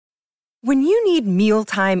When you need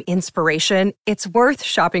mealtime inspiration, it's worth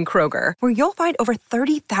shopping Kroger, where you'll find over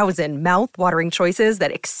 30,000 mouth-watering choices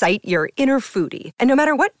that excite your inner foodie. And no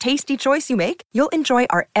matter what tasty choice you make, you'll enjoy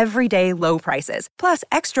our everyday low prices, plus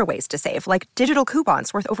extra ways to save, like digital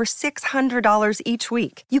coupons worth over $600 each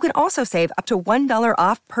week. You can also save up to $1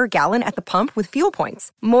 off per gallon at the pump with fuel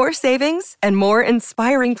points. More savings and more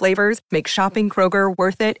inspiring flavors make shopping Kroger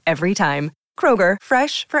worth it every time. Kroger,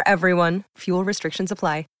 fresh for everyone. Fuel restrictions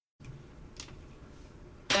apply.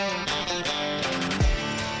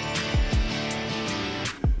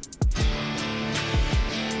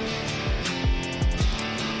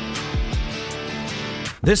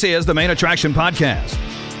 This is the Main Attraction Podcast.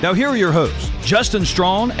 Now here are your hosts, Justin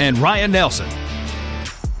Strawn and Ryan Nelson.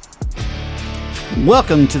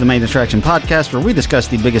 Welcome to the Main Attraction Podcast, where we discuss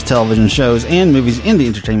the biggest television shows and movies in the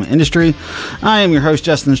entertainment industry. I am your host,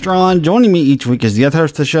 Justin Strawn. Joining me each week is the other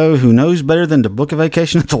host of the show who knows better than to book a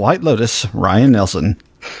vacation at the White Lotus, Ryan Nelson.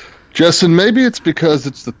 Justin, maybe it's because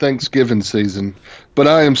it's the Thanksgiving season, but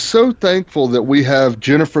I am so thankful that we have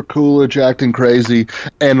Jennifer Coolidge acting crazy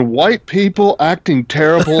and white people acting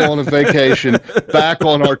terrible on a vacation back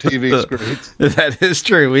on our TV screens. That is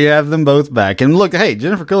true. We have them both back. And look, hey,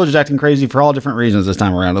 Jennifer Coolidge is acting crazy for all different reasons this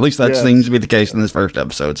time around. At least that seems to be the case in this first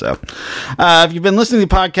episode. So if you've been listening to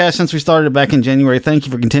the podcast since we started it back in January, thank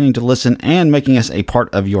you for continuing to listen and making us a part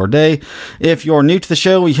of your day. If you're new to the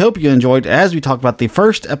show, we hope you enjoyed as we talk about the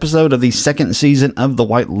first episode of the second season of The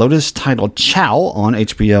White Lotus, titled Ciao, on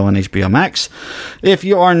HBO and HBO Max. If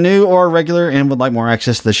you are new or regular and would like more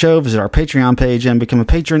access to the show, visit our Patreon page and become a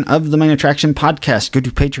patron of the Main Attraction Podcast. Go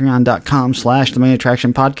to patreon.com/the Main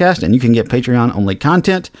Attraction Podcast and you can get Patreon only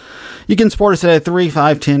content. You can support us at a $3,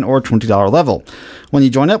 $5, $10, or $20 level. When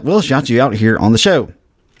you join up, we'll shout you out here on the show.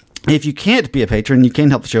 If you can't be a patron, you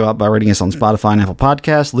can help the show out by rating us on Spotify and Apple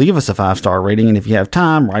Podcasts. Leave us a 5-star rating, and if you have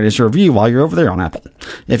time, write us a review while you're over there on Apple.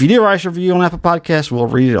 If you do write us a review on Apple Podcasts, we'll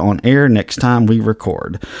read it on air next time we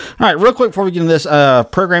record. All right, real quick before we get into this,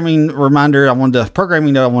 programming reminder. I wanted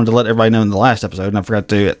to let everybody know in the last episode, and I forgot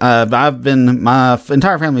to do it. My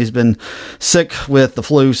entire family has been sick with the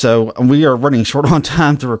flu, so we are running short on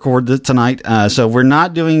time to record this tonight. So we're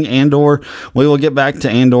not doing Andor. We will get back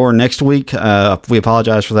to Andor next week. We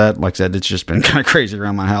apologize for that. Like I said, it's just been kind of crazy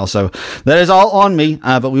around my house. So that is all on me,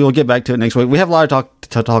 but we will get back to it next week. We have a lot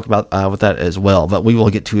to talk about with that as well, but we will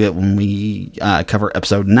get to it when we cover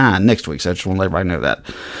episode 9 next week. So I just want to let everybody know that.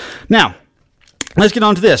 Now, let's get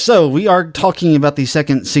on to this. So we are talking about the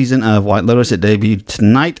second season of White Lotus. It debuted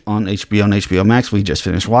tonight on HBO and HBO Max. We just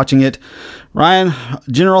finished watching it. Ryan,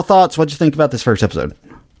 general thoughts? What'd you think about this first episode?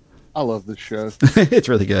 I love this show. It's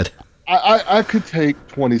really good. I could take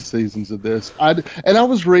 20 seasons of this. And I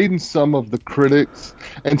was reading some of the critics,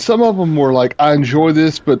 and some of them were like, I enjoy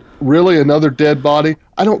this, but really another dead body?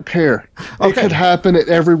 I don't care. Okay. It could happen at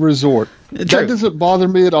every resort. True. That doesn't bother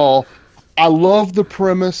me at all. I love the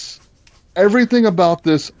premise. Everything about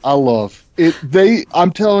this, I love.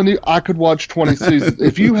 I'm telling you, I could watch 20 seasons.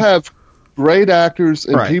 If you have great actors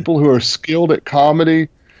and people who are skilled at comedy,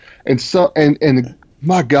 and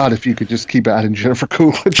my God, if you could just keep adding Jennifer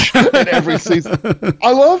Coolidge in every season.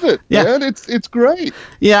 I love it, man. It's great.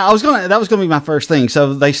 Yeah, that was gonna be my first thing.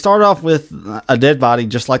 So they start off with a dead body,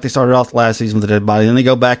 just like they started off last season with a dead body. Then they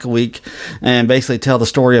go back a week and basically tell the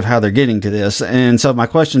story of how they're getting to this. And so my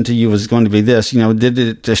question to you was going to be this, did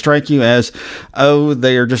it strike you as,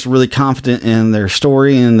 they are just really confident in their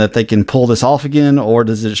story and that they can pull this off again? Or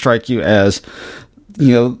does it strike you as,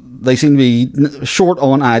 they seem to be short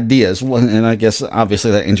on ideas, and I guess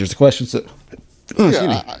obviously that answers the question. So,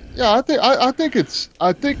 I think it's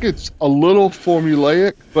a little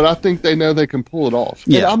formulaic, but I think they know they can pull it off.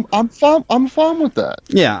 Yeah, and I'm fine with that.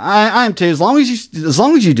 Yeah, I am too. As long as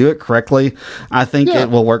you do it correctly, I think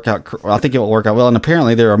it will work out. I think it will work out well. And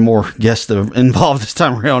apparently, there are more guests that are involved this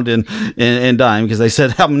time around in Dime, because they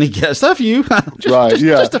said how many guests? A few,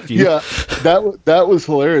 just a few. Yeah, that was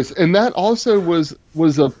hilarious, and that also was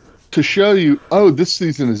to show you, this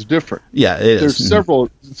season is different. Yeah, it is. There's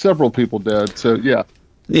several people dead, so yeah.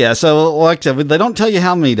 Yeah, so like I said, they don't tell you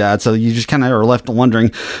how many died, so you just kind of are left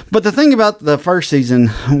wondering. But the thing about the first season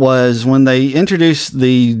was when they introduced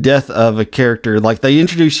the death of a character, like they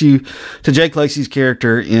introduce you to Jake Lacey's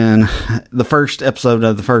character in the first episode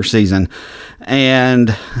of the first season,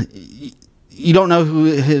 and you don't know who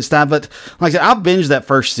his died, but like I said, I binged that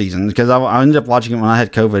first season because I ended up watching it when I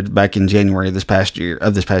had COVID back in January of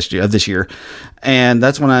this year. And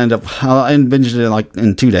that's when I binged it like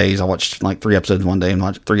in 2 days. I watched like 3 episodes one day and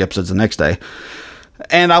watched 3 episodes the next day.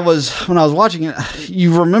 And when I was watching it,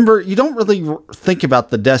 you don't really think about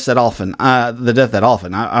the death that often.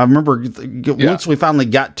 I remember once we finally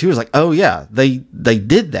got to, it was like, oh yeah, they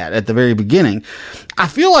did that at the very beginning. I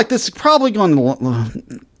feel like this is probably going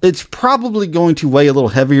to weigh a little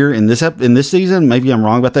heavier in this season. Maybe I'm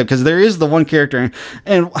wrong about that, because there is the one character,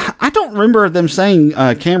 and I don't remember them saying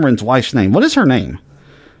Cameron's wife's name. What is her name?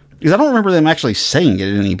 Because I don't remember them actually saying it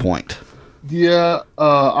at any point. Yeah,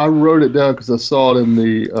 I wrote it down because I saw it in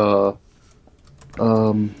the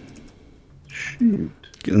shoot.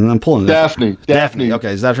 And I'm pulling Daphne.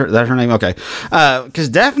 Okay, is that her name? Okay, because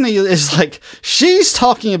Daphne is like, she's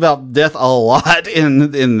talking about death a lot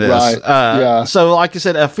in this. Right. Yeah. So, like I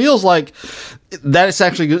said, it feels like that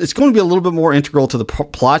it's going to be a little bit more integral to the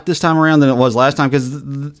plot this time around than it was last time, because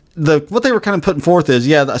what they were kind of putting forth is,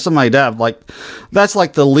 yeah, somebody died. Like, that's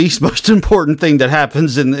like the least most important thing that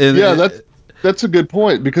happens in that's a good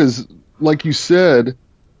point, because like you said,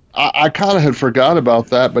 I kind of had forgot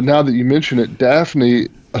about that, but now that you mention it, Daphne,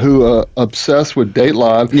 who obsessed with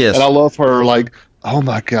Dateline, yes, and I love her, like, oh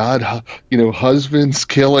my God, husbands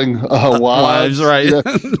killing wives, right?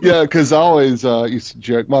 Yeah, because I always used to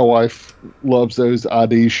joke. My wife loves those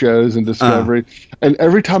ID shows and Discovery, and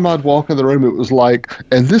every time I'd walk in the room, it was like,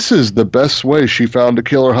 and this is the best way she found to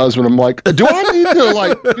kill her husband. I'm like, do I need to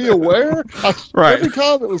like be aware? Right. Every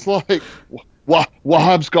time it was like,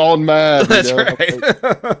 Wahab's gone mad. That's right.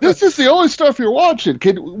 Like, this is the only stuff you're watching.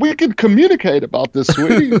 We can communicate about this,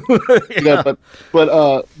 sweetie. But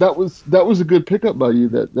that was a good pickup by you.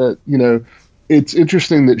 That it's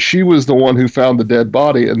interesting that she was the one who found the dead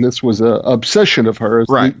body, and this was a obsession of hers.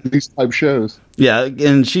 Right. These type shows. Yeah,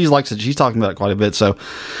 and she's talking about it quite a bit. So,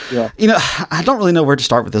 yeah, I don't really know where to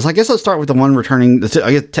start with this. I guess let's start with the one returning.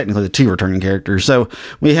 I guess technically the two returning characters. So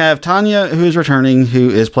we have Tanya, who is returning, who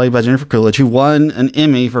is played by Jennifer Coolidge, who won an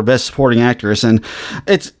Emmy for Best Supporting Actress, and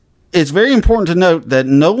it's very important to note that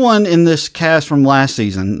no one in this cast from last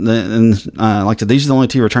season, like I said, these are the only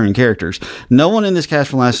two returning characters. No one in this cast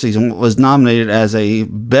from last season was nominated as a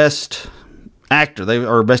Best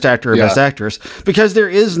Actor, Best Actor or Best Actress, because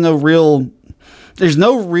there's no real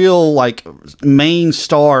like main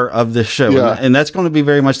star of this show, and that's going to be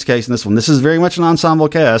very much the case in this one. This is very much an ensemble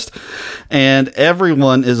cast, and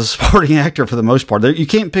everyone is a supporting actor for the most part. You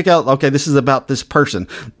can't pick out, okay, this is about this person.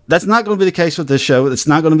 That's not going to be the case with this show. It's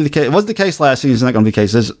not going to be the case. It wasn't the case last season. It's not going to be the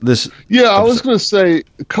case this. Yeah, episode. I was going to say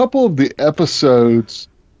a couple of the episodes,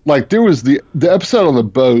 like there was the episode on the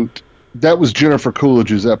boat. That was Jennifer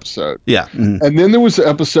Coolidge's episode. Yeah. Mm-hmm. And then there was the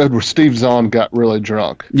episode where Steve Zahn got really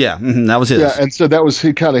drunk. Yeah, that was his. Yeah, and so that was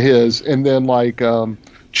kind of his. And then, like,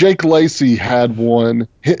 Jake Lacey had one,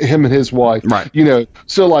 him and his wife. Right.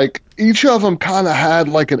 So, like, each of them kind of had,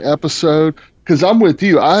 like, an episode. Because I'm with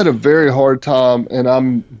you. I had a very hard time, and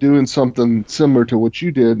I'm doing something similar to what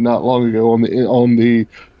you did not long ago on the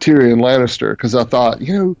Tyrion Lannister. Because I thought,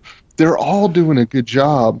 they're all doing a good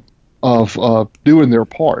job of doing their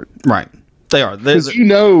part. Right. They are. Because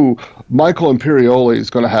Michael Imperioli is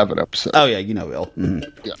going to have an episode. Oh, yeah, Will.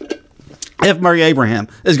 Mm-hmm. Yeah. F. Murray Abraham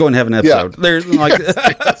is going to have an episode. Yeah. There's like,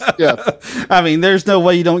 yes. I mean, there's no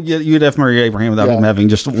way you would F. Murray Abraham without him having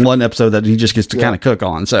just one episode that he just gets to kind of cook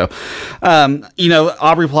on. So,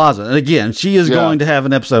 Aubrey Plaza, and again, she is going to have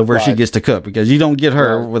an episode where she gets to cook, because you don't get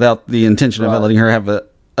her without the intention of letting her have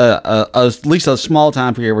at least a small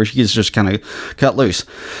time period where she gets just kind of cut loose.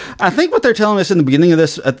 I think what they're telling us in the beginning of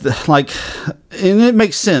this, and it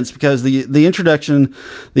makes sense, because the introduction,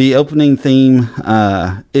 the opening theme,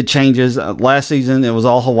 it changes. Last season, it was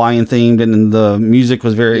all Hawaiian themed, and the music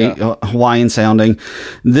was very Hawaiian sounding.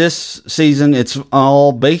 This season, it's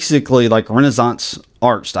all basically like Renaissance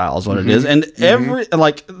art style is what it is, and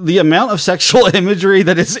the amount of sexual imagery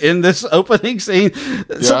that is in this opening scene,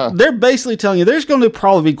 so they're basically telling you there's going to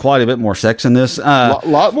probably be quite a bit more sex in this. A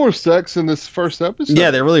lot more sex in this first episode. Yeah,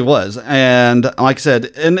 there really was, and like I said,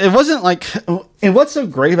 and it wasn't like. And what's so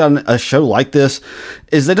great about a show like this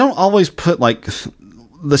is they don't always put like.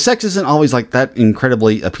 The sex isn't always like that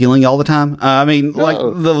incredibly appealing all the time. Like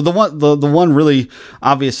the one really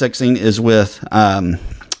obvious sex scene is with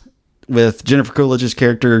Jennifer Coolidge's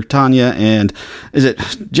character Tanya, and is it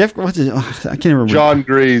Jeff? What's it? I can't remember. John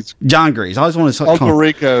Grease. John Grease. I always want to Uncle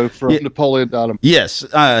Rico from Napoleon Dynamite. Yes,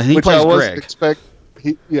 he plays Greg.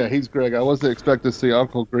 He's Greg. I wasn't expecting to see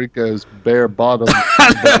Uncle Rico's bare bottom,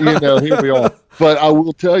 but here we are. But I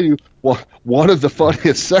will tell you, one of the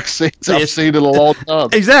funniest sex scenes I've seen in a long time.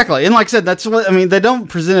 Exactly. And like I said, that's what, I mean, they don't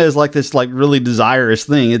present it as like this like really desirous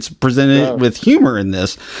thing. It's presented with humor in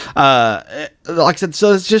this. Like I said,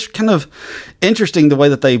 so it's just kind of interesting the way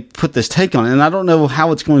that they put this take on it. And I don't know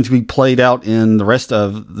how it's going to be played out in the rest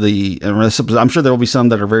of the, I'm sure there will be some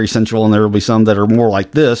that are very sensual and there will be some that are more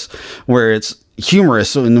like this, where it's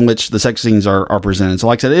humorous in which the sex scenes are presented. So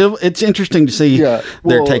like I said, it's interesting to see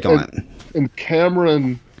their take on it. And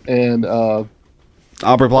Cameron and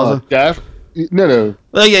Aubrey Plaza? No.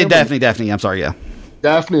 Oh, yeah, Daphne. I'm sorry, yeah.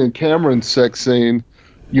 Daphne and Cameron's sex scene,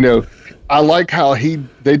 I like how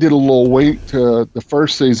they did a little wink to the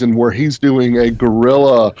first season where he's doing a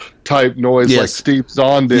gorilla type noise like Steve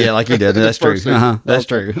Zahn did. Yeah, like he did. That's true. That's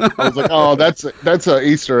true. I was like, oh, that's an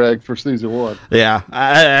Easter egg for season 1. Yeah,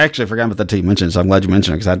 I actually forgot about that till you mentioned, so I'm glad you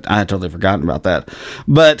mentioned it because I had totally forgotten about that.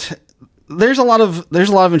 But there's a lot of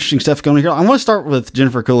interesting stuff going on here. I want to start with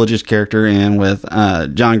Jennifer Coolidge's character and with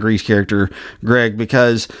John Grease's character, Greg,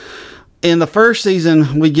 because in the first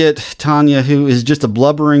season, we get Tanya, who is just a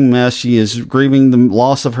blubbering mess. She is grieving the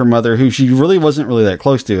loss of her mother, who she really wasn't really that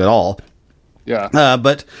close to at all. Yeah.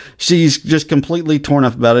 But she's just completely torn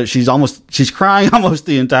up about it. She's crying almost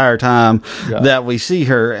the entire time that we see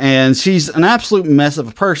her. And she's an absolute mess of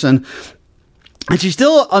a person. And she's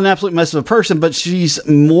still an absolute mess of a person, but she's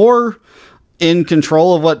more in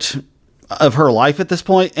control of her life at this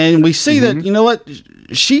point. And we see that, you know what?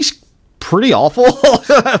 She's pretty awful.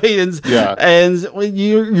 I mean, and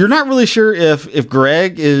you're not really sure if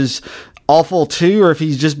Greg is awful too, or if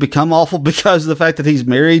he's just become awful because of the fact that he's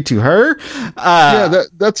married to her.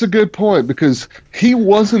 That's a good point, because he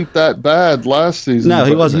wasn't that bad last season. No,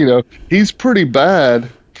 he wasn't. He's pretty bad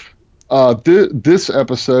this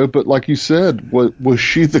episode, but like you said, was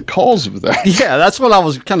she the cause of that? Yeah, that's what I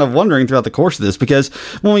was kind of wondering throughout the course of this, because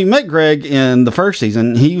when we met Greg in the first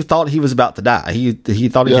season, he thought he was about to die. He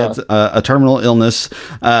thought he had a terminal illness,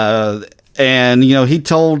 and he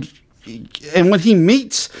told, and when he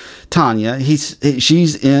meets Tanya,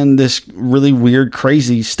 she's in this really weird,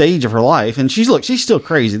 crazy stage of her life, and she's still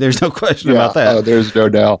crazy. There's no question about that. There's no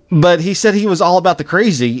doubt. But he said he was all about the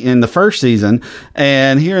crazy in the first season,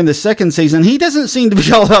 and here in the second season, he doesn't seem to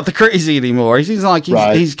be all about the crazy anymore. He seems like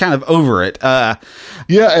he's kind of over it. And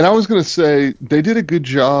I was going to say they did a good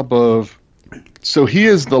job of. So he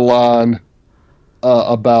is the line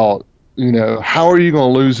about how are you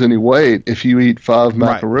going to lose any weight if you eat 5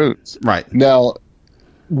 macaroons? Right. Now,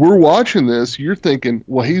 we're watching this, you're thinking,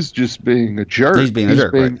 well, he's just being a jerk. He's being a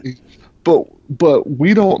jerk, right. But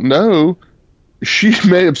we don't know. She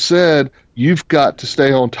may have said, you've got to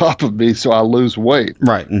stay on top of me so I lose weight.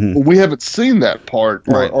 Right. Mm-hmm. But we haven't seen that part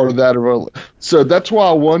or that. So that's why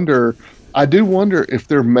I do wonder if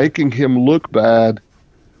they're making him look bad.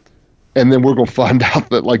 And then we're going to find out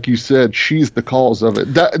that, like you said, she's the cause of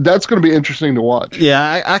it. That's going to be interesting to watch.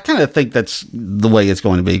 Yeah, I kind of think that's the way it's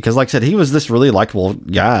going to be, because, like I said, he was this really likable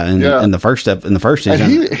guy in the first season.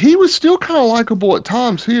 And he was still kind of likable at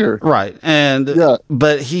times here, right? And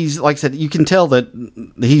but he's, like I said, you can tell that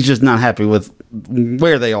he's just not happy with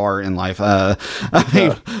where they are in life. I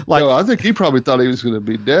think he probably thought he was going to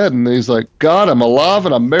be dead, and he's like, God, I'm alive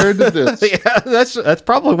and I'm married to this. Yeah, that's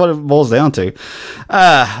probably what it boils down to.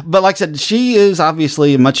 But like I said, she is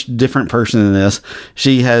obviously a much different person in this.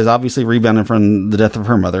 She has obviously rebounded from the death of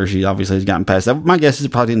her mother. She obviously has gotten past that. My guess is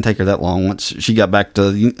it probably didn't take her that long once she got back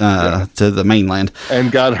to the mainland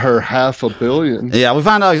and got her $500 million. Yeah, we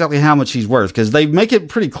find out exactly how much she's worth, because they make it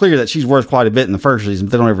pretty clear that she's worth quite a bit in the first season,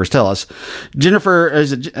 but they don't ever tell us. Jennifer,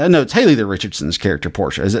 it's Haley Lee Richardson's character,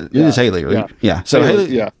 Portia. It is Haley. Yeah. So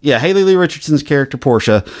Haley Lee Richardson's character,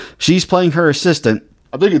 Portia. She's playing her assistant.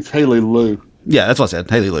 I think it's Haley Lou. Yeah, that's what I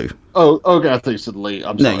said. Haley Lou. Oh, okay. I think you said Lee.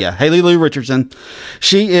 I'm sorry. No, yeah, Haley Lou Richardson.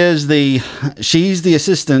 She's the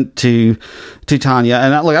assistant to Tanya.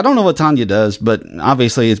 And I don't know what Tanya does, but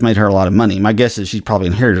obviously it's made her a lot of money. My guess is she's probably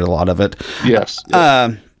inherited a lot of it. Yes.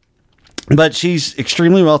 But she's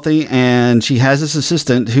extremely wealthy, and she has this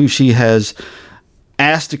assistant who she has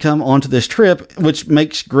asked to come onto this trip, which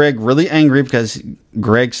makes Greg really angry, because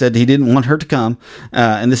Greg said he didn't want her to come.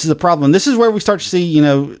 And this is a problem. This is where we start to see,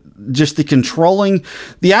 just the controlling.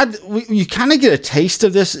 You kind of get a taste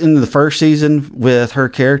of this in the first season with her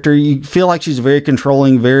character. You feel like she's very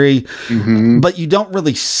controlling, but you don't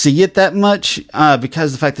really see it that much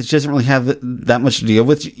because of the fact that she doesn't really have that much to deal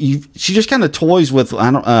with. She just kind of toys with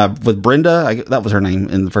Brenda. That was her name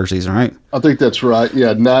in the first season, right? I think that's right.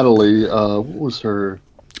 Yeah, Natalie. What was her?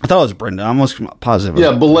 I thought it was Brenda. I'm almost positive.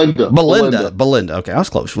 Yeah, Belinda. Belinda. Okay, I was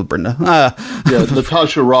close with Brenda. Yeah,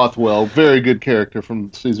 Natasha Rothwell, very good character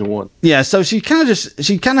from season 1. Yeah, so she kind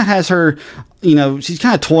of has her, she's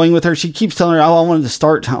kind of toying with her. She keeps telling her, I want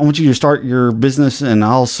you to start your business and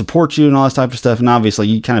I'll support you and all this type of stuff. And obviously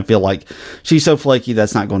you kind of feel like she's so flaky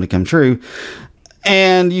that's not going to come true.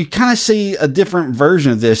 And you kind of see a different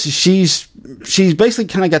version of this. She's basically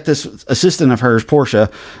kind of got this assistant of hers, Portia,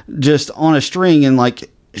 just on a string, and like,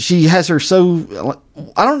 she has her so,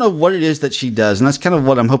 I don't know what it is that she does, and that's kind of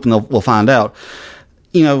what I'm hoping we'll find out.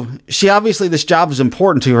 She obviously, this job is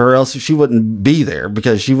important to her, else she wouldn't be there,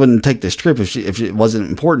 because she wouldn't take this trip if it wasn't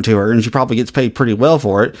important to her, and she probably gets paid pretty well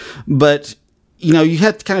for it. But you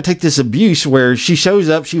have to kind of take this abuse where she shows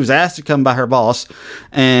up, she was asked to come by her boss,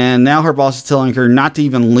 and now her boss is telling her not to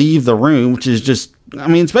even leave the room, which is just,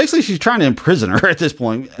 it's basically she's trying to imprison her at this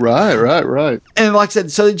point. Right. And like I said,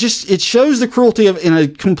 so it shows the cruelty in a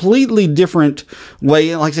completely different way.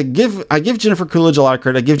 And like I said, I give Jennifer Coolidge a lot of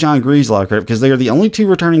credit. I give John Grease a lot of credit, because they are the only 2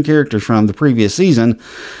 returning characters from the previous season.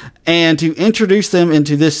 And to introduce them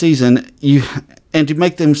into this season, and to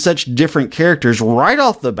make them such different characters right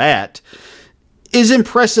off the bat, is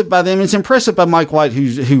impressive by them. It's impressive by Mike White,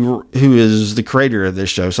 who is the creator of this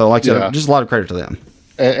show. So like I said, just a lot of credit to them.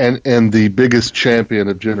 And the biggest champion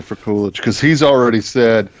of Jennifer Coolidge, because he's already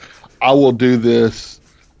said, I will do this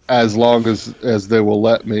as long as they will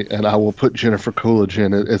let me, and I will put Jennifer Coolidge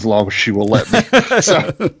in it as long as she will let me.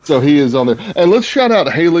 so he is on there. And let's shout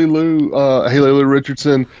out Haley Lou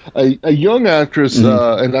Richardson, a young actress,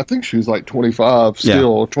 and I think she was like 25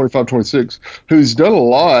 still, 25, 26, who's done a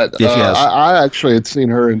lot. Yes, she has. I actually had seen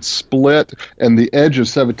her in Split and The Edge of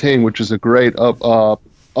 17, which is a great up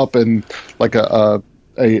in like a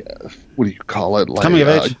what do you call it? Like, coming of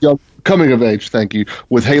age. Coming of age, thank you.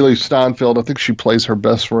 With Haley Steinfeld, I think she plays her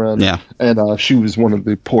best friend. Yeah, and she was one of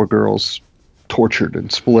the poor girls tortured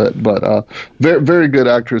and Split. But very, very good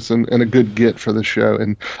actress and a good get for the show.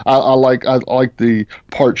 And I like the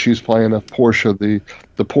part she's playing of Portia, the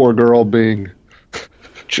poor girl being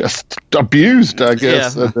just abused, I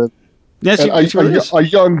guess. Yeah. Yeah, a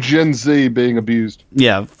young Gen Z being abused.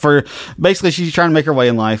 Yeah, for basically she's trying to make her way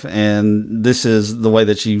in life, and this is the way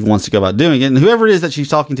that she wants to go about doing it. And whoever it is that she's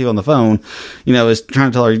talking to on the phone, is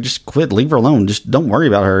trying to tell her, just quit, leave her alone, just don't worry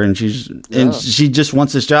about her. And she just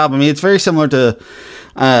wants this job. It's very similar to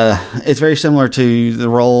the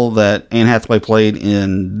role that Anne Hathaway played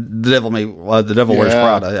in The Devil Wears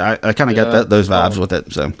Prada. I kind of got those vibes with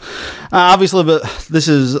it. So obviously, but this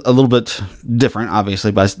is a little bit different,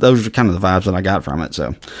 obviously, but those are kind of the vibes that I got from it.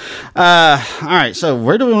 So, all right. So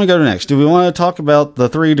where do we want to go next? Do we want to talk about the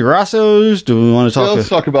 3 DeGrassos? Do we want to talk? Let's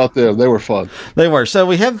talk about them. They were fun. They were. So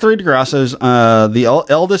we have 3 DeGrassos. The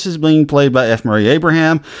eldest is being played by F. Murray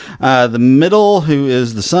Abraham. The middle, who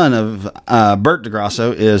is the son of Bert DeGrasso,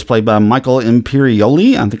 is played by Michael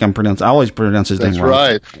Imperioli. I always pronounce his name wrong.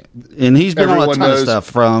 That's right. And he's been on a ton of stuff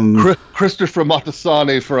from Christopher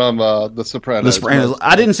Moltisanti from The Sopranos. The Sopranos.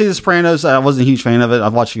 I didn't see The Sopranos. I wasn't a huge fan of it.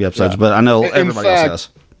 I've watched a few episodes, but I know everybody else has.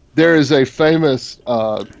 There is a famous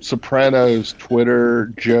Sopranos Twitter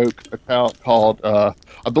joke account called, I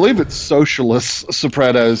believe it's Socialist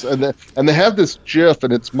Sopranos, and they have this GIF,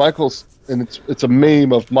 and it's Michael's. And it's a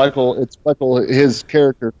meme of Michael. It's Michael, his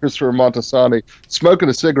character Christopher Moltisanti, smoking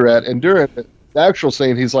a cigarette, and during the actual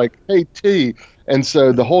scene, he's like, "Hey T," and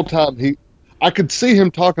so the whole time I could see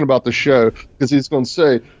him talking about the show, because he's going to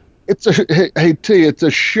say, "Hey T, it's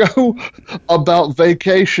a show about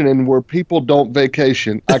vacation and where people don't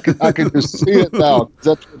vacation." I can just see it now.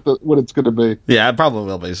 That's what it's going to be. Yeah, it probably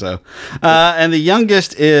will be so. And the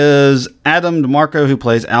youngest is Adam DeMarco, who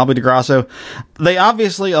plays Albie DeGrasso. They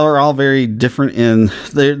obviously are all very different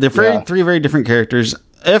they're three very different characters.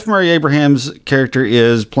 F. Murray Abraham's character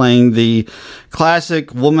is playing the classic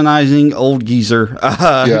womanizing old geezer,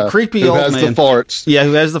 creepy old man. Who has the farts. Yeah,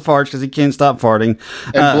 who has the farts because he can't stop farting.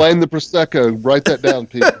 And blame the Prosecco. Write that down,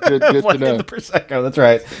 Pete. Good to know. The Prosecco, that's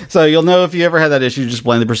right. So you'll know if you ever had that issue, just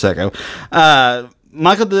blame the Prosecco.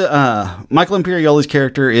 Michael Imperioli's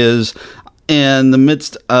character is in the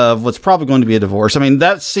midst of what's probably going to be a divorce.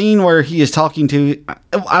 That scene where he is talking to...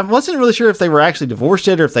 I wasn't really sure if they were actually divorced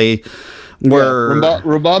yet or if they...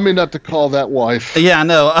 Remind me not to call that wife. Yeah, I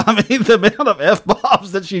know. The amount of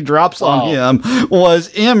F-bombs that she drops on him was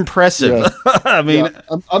impressive. Yeah.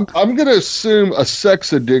 I'm going to assume a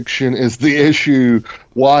sex addiction is the issue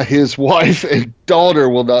why his wife and daughter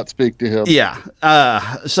will not speak to him. Yeah.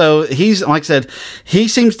 So he's, like I said, he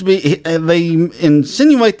seems to be, they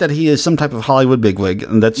insinuate that he is some type of Hollywood bigwig,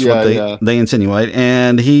 and that's what they insinuate.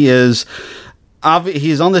 And he is...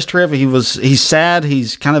 he's on this trip. He's sad.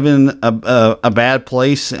 He's kind of in a bad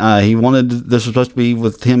place. He wanted, this was supposed to be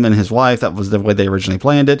with him and his wife. That was the way they originally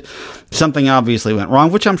planned it. Something obviously went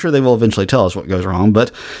wrong, which I'm sure they will eventually tell us what goes wrong.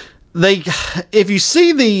 But if you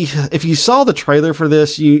saw the trailer for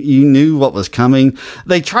this, you knew what was coming.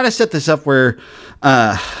 They try to set this up where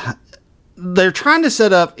they're trying to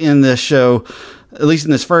set up in this show, at least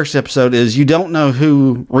in this first episode, is you don't know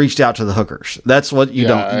who reached out to the hookers. That's what you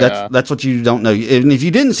that's what you don't know. And if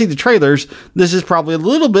you didn't see the trailers, this is probably a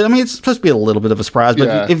little bit, I mean, it's supposed to be a little bit of a surprise,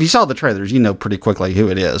 but if you saw the trailers, you know pretty quickly who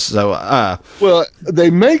it is. So, well, they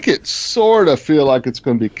make it sort of feel like it's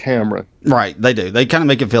going to be Cameron. Right, they do. They kind of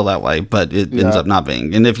make it feel that way, but it ends up not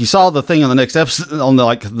being. And if you saw the thing on the next episode, on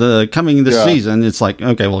the coming this season, it's like,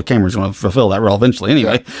 okay, well, Cameron's going to fulfill that role eventually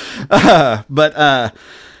anyway. But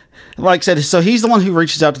like I said, so he's the one who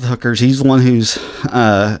reaches out to the hookers. He's the one who's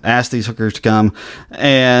asked these hookers to come,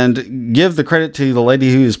 and give the credit to the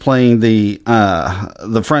lady who is playing the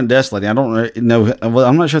front desk lady. I don't know. Well,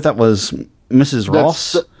 I'm not sure if that was Mrs.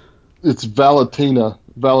 Ross. It's Valentina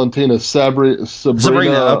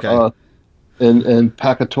Sabrina. Okay. And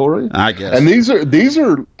Pacatore, I guess. And these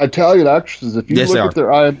are Italian actresses. If you look at their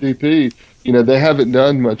IMDb, you know, they haven't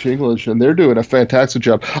done much English, and they're doing a fantastic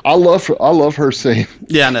job. I love her scene.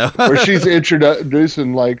 Yeah, I know. Where she's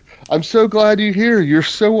introducing, like, I'm so glad you're here. You're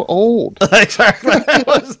so old. Exactly.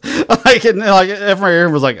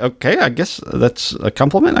 Everyone was like, okay, I guess that's a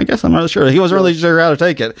compliment. I guess I'm not sure. He wasn't really sure how to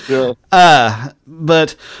take it. Yeah.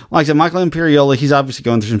 But like I said, Michael Imperioli, he's obviously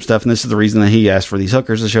going through some stuff, and this is the reason that he asked for these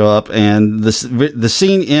hookers to show up. And the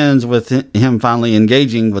scene ends with him finally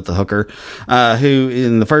engaging with the hooker, who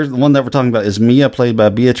in the first one that we're talking about is Mia, played by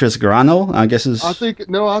Beatrice Grano. I guess is. I think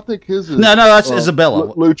his is. No, that's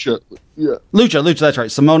Isabella. Lucha. Yeah. Lucha. That's right.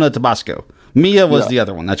 Simona Tabasco. Mia was the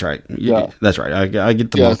other one. That's right. Yeah, that's right. I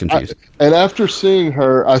get them all confused. And after seeing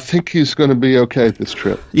her, I think he's going to be okay this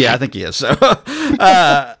trip. Yeah, I think he is. So,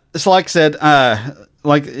 so like I said,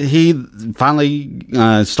 like he finally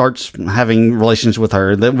starts having relations with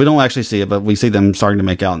her. We don't actually see it, but we see them starting to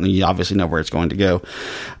make out, and you obviously know where it's going to go.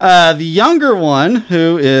 The younger one,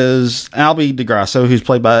 who is Albie DeGrasso, who's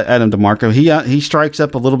played by Adam DeMarco, he strikes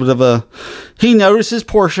up a little bit of he notices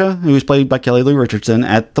Portia, who is played by Kelly Lou Richardson,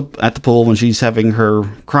 at the pool when she's having her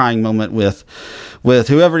crying moment with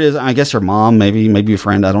whoever it is. I guess her mom, maybe a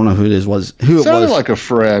friend. I don't know who it was. Sounded like a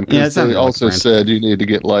friend. Yeah, they also said you need to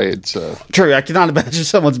get laid. So true. I cannot imagine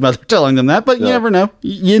someone's mother telling them that, but you never know.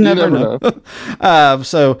 You never know.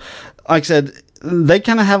 So, like I said, they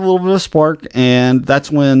kind of have a little bit of a spark, and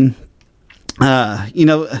that's when.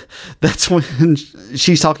 That's when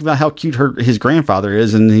she's talking about how cute his grandfather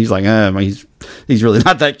is, and he's like, he's really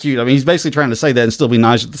not that cute. I mean, he's basically trying to say that and still be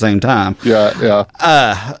nice at the same time.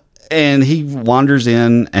 Yeah. And he wanders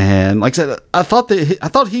in, and like I said, I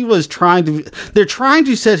thought he was they're trying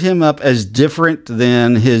to set him up as different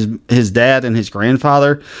than his dad and his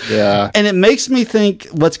grandfather. Yeah. And it makes me think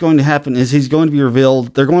what's going to happen is they're going to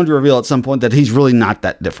reveal at some point that he's really not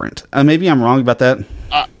that different. Maybe I'm wrong about that.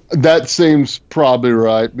 That seems probably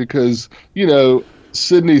right, because, you know,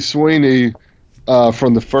 Sydney Sweeney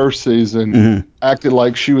from the first season acted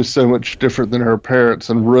like she was so much different than her parents,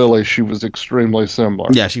 and really she was extremely similar.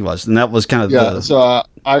 Yeah, she was, and that was kind of so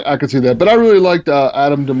I could see that. But I really liked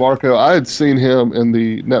Adam DeMarco. I had seen him in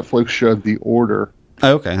the Netflix show The Order.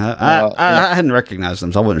 Okay, I hadn't recognized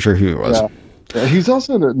him, so I wasn't sure who he was. Yeah, he's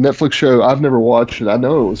also in a Netflix show I've never watched it. I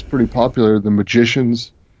know it was pretty popular, The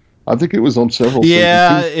Magicians. I think it was on several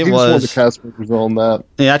seasons. He was one of the cast members on that.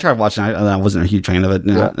 Yeah, I tried watching it. I wasn't a huge fan of it,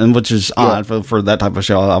 and which is odd for that type of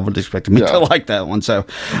show. I would expect me to like that one. So,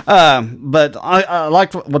 but I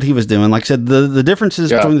liked what he was doing. Like I said, the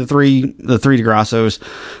differences between the three DeGrassos,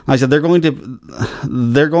 like I said, they're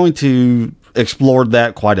going to explore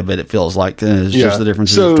that quite a bit. It feels like it's just the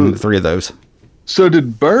differences between the three of those. So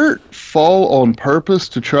did Bert fall on purpose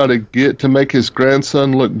to try to make his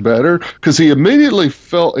grandson look better? Because he immediately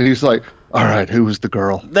he's like, all right, who was the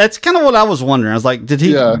girl? That's kind of what I was wondering. I was like, did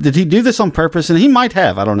he do this on purpose? And he might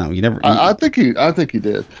have. I don't know. I think he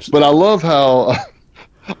did. But I love how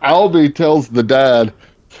Albie tells the dad,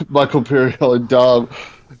 Michael Imperioli, Dom,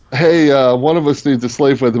 hey, one of us needs to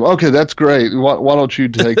sleep with him. Okay, that's great. Why don't you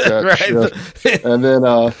take that shift? And then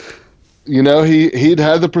he'd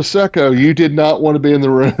had the Prosecco. You did not want to be in the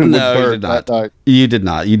room with Bert that night. You did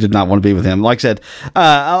not. You did not want to be with him. Like I said,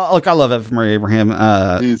 look, I love F. Murray Abraham.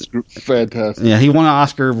 He's fantastic. Yeah, he won an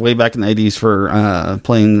Oscar way back in the 80s for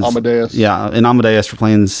playing Amadeus. Yeah, in Amadeus for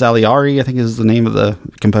playing Salieri, I think is the name of the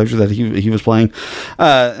composer that he was playing.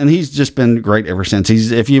 And he's just been great ever since.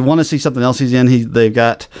 If you want to see something else he's in, they've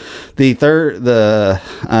got the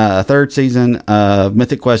third season of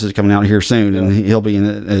Mythic Quest is coming out here soon, and he'll be in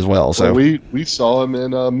it as well. So we saw him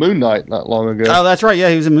in Moon Knight not long ago. Oh, that's right. Yeah,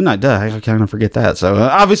 he was in Moon Knight. Duh, I kind of forget that. So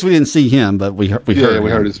obviously we didn't see him, but we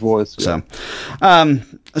heard his voice. Yeah.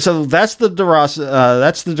 So that's the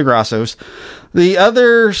DeGrassos. The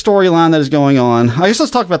other storyline that is going on, I guess let's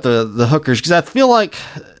talk about the hookers, because I feel like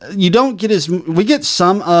we get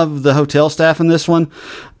some of the hotel staff in this one.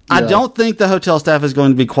 Yeah. I don't think the hotel staff is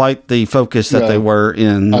going to be quite the focus that they were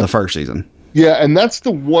in the first season. Yeah, and that's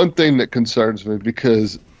the one thing that concerns me,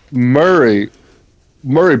 because Murray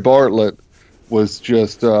Bartlett was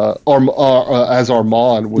just as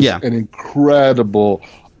Armand was an incredible,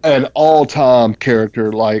 an all-time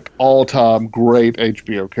character, like all-time great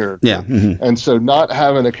HBO character. Yeah. Mm-hmm. And so not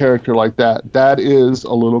having a character like that is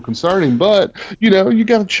a little concerning, but you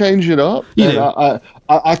got to change it up.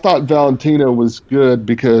 I thought Valentina was good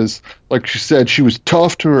because, like she said, she was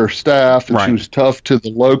tough to her staff and she was tough to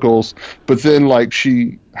the locals, but then like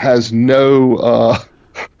she has no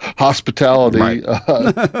hospitality,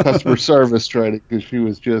 customer service training, because she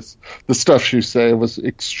was just, the stuff she was saying was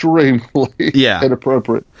extremely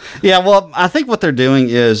inappropriate. Yeah, well, I think what they're doing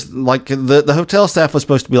is, like, the hotel staff was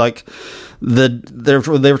supposed to be like,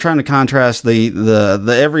 they were trying to contrast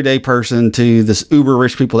the everyday person to this uber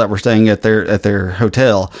rich people that were staying at their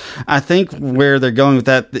hotel. I think where they're going with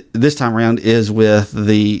that this time around is with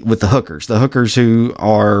the hookers who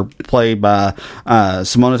are played by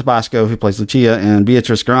Simona Tabasco, who plays Lucia, and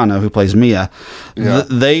Beatrice Grano, who plays Mia. Yeah.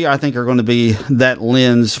 They, I think, are going to be that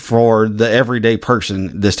lens for the everyday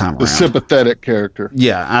person this time around. The sympathetic character.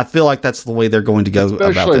 Yeah, I feel like that's the way they're going to go about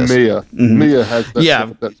this. Especially Mia. Mm-hmm. Mia has that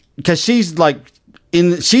sympathetic. Because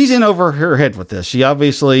she's in over her head with this. She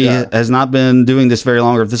obviously has not been doing this very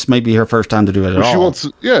long, or this may be her first time to do it at all.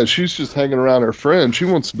 She's just hanging around her friend. She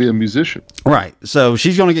wants to be a musician. Right. So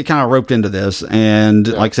she's going to get kind of roped into this. And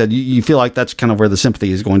like I said, you feel like that's kind of where the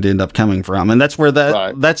sympathy is going to end up coming from. And that's where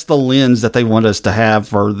that's the lens that they want us to have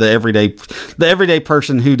for the everyday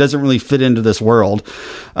person who doesn't really fit into this world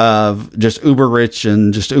of just uber rich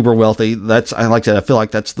and just uber wealthy. Like I said, I feel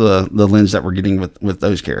like that's the lens that we're getting with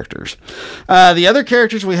those characters. The other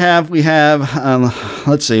characters we have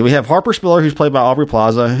let's see, we have Harper Spiller, who's played by Aubrey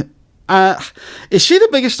Plaza. Is she the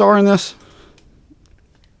biggest star in this?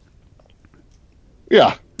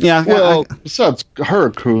 Yeah. Well, besides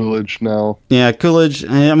her, Coolidge now. Yeah, Coolidge.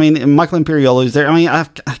 I mean, Michael Imperioli's there. I mean, I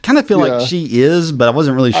kind of feel like she is, but I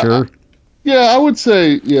wasn't really sure. I would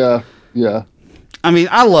say, yeah. I mean,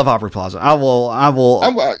 I love Aubrey Plaza. I will.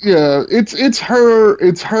 It's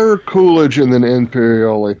her, Coolidge, and then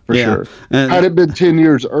Imperioli for sure. And had it been 10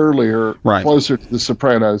 years earlier, closer to The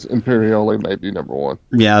Sopranos, Imperioli may be number one.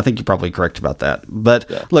 Yeah, I think you're probably correct about that.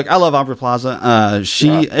 But look, I love Aubrey Plaza.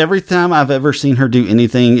 Every time I've ever seen her do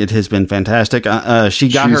anything, it has been fantastic.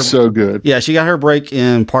 She's so good. Yeah, she got her break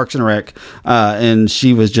in Parks and Rec, and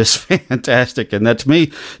she was just fantastic. And that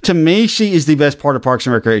to me, she is the best part of Parks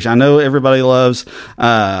and Recreation. I know everybody loves.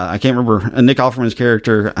 I can't remember Nick Offerman's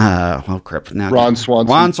character. Ron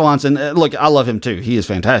Swanson. Look, I love him too. He is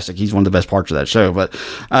fantastic. He's one of the best parts of that show. But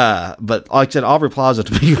like I said, Aubrey Plaza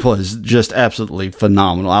to me was just absolutely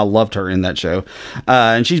phenomenal. I loved her in that show,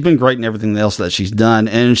 and she's been great in everything else that she's done.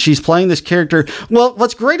 And she's playing this character. Well,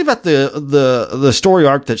 what's great about the story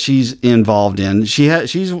arc that she's involved in?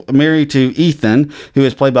 She's married to Ethan, who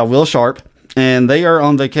is played by Will Sharp. And they are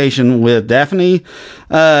on vacation with Daphne.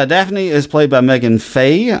 Daphne is played by Megan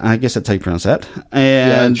Faye. I guess that's how you pronounce that.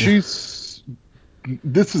 And this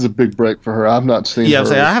is a big break for her. I've not seen her.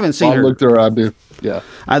 I haven't seen her. I looked her. I do. Yeah.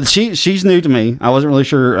 She's new to me. I wasn't really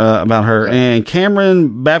sure about her. Yeah. And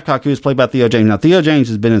Cameron Babcock, who is played by Theo James. Now, Theo James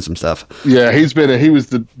has been in some stuff. Yeah, he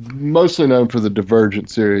was mostly known for the Divergent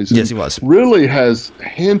series. Yes, he was. Really has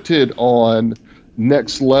hinted on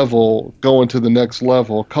next level, going to the next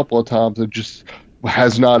level a couple of times. It just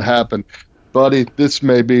has not happened. Buddy, this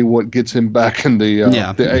may be what gets him back in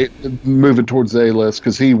moving towards the A-list,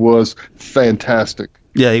 because he was fantastic.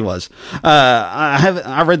 Yeah, he was.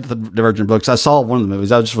 I read the Divergent books. I saw one of the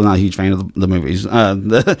movies. I just was not a huge fan of the movies.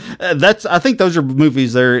 I think those are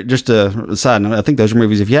movies. They're just a side note. I think those are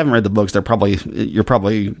movies. If you haven't read the books, you're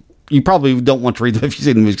probably you probably don't want to read them if you've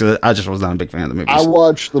seen the movies, because I just was not a big fan of the movies. I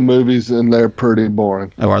watched the movies and they're pretty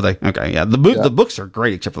boring. Oh, are they? Okay, yeah. The books are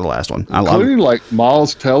great except for the last one. I love including like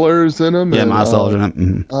Miles Teller's in them. Yeah, and, Miles Teller's in it.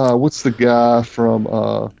 Mm-hmm. What's the guy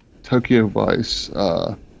from Tokyo Vice?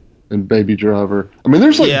 And Baby Driver. I mean,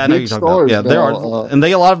 there's like big stars. Yeah, there are, and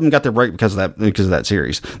a lot of them got their break because of that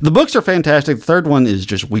series. The books are fantastic. The third one is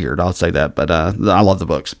just weird. I'll say that, but I love the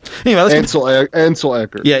books. Anyway, Ansel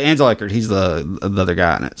Eckert. Yeah, Ansel Eckert. He's the other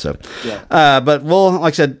guy in it. So, but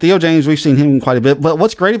like I said, Theo James, we've seen him quite a bit. But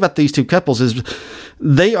what's great about these two couples is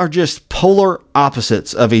they are just polar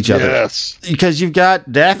opposites of each other. Yes, because you've got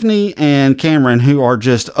Daphne and Cameron, who are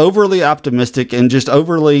just overly optimistic and just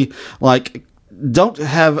overly don't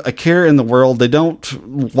have a care in the world. They don't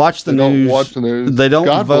watch the news. Don't watch the news. They don't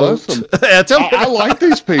God vote. Bless them. I like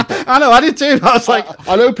these people. I know. I did too. I was like,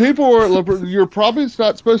 I know people you're probably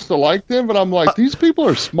not supposed to like them, but I'm like, these people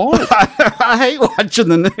are smart. I hate watching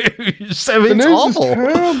the news. I mean, the it's news awful. is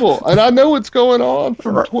terrible, and I know what's going on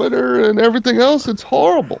from Twitter and everything else. It's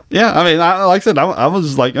horrible. Yeah, I mean, like I said, I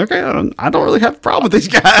was like, okay, I don't really have a problem with these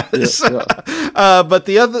guys. But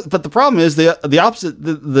the problem is the opposite.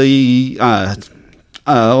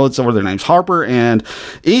 What are their names? Harper and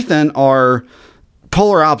Ethan are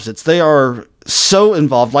polar opposites. They are so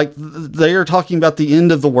involved, like they are talking about the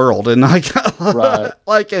end of the world, and right.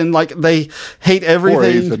 They hate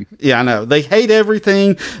everything. Yeah, I know they hate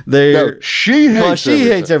everything. She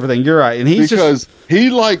hates everything. You're right, and he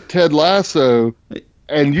liked Ted Lasso.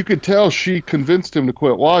 And you could tell she convinced him to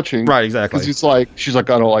quit watching. Right, exactly. Because she's like,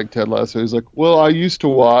 I don't like Ted Lasso. He's like, well, I used to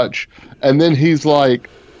watch. And then he's like,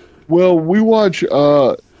 well, we watch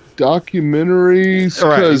documentaries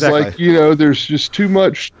because, there's just too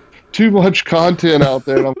much content out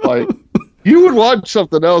there. And I'm like, you would watch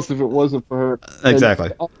something else if it wasn't for her.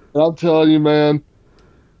 Exactly. And I'm telling you, man,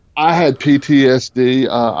 I had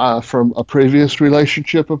PTSD from a previous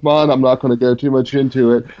relationship of mine. I'm not going to go too much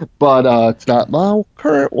into it, but it's not my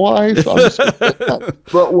current wife.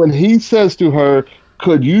 But when he says to her,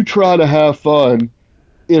 could you try to have fun?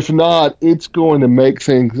 If not, it's going to make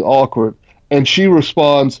things awkward. And she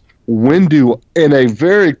responds, in a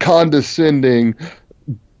very condescending,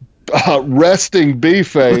 resting B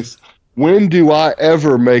face, when do I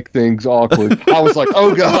ever make things awkward? I was like,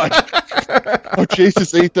 oh, God. Oh,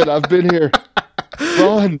 Jesus, Ethan, I've been here.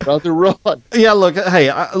 Run, brother, run. Yeah, look,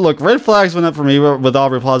 red flags went up for me with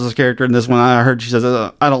Aubrey Plaza's character in this one. I heard she says,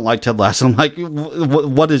 I don't like Ted Lasso. I'm like,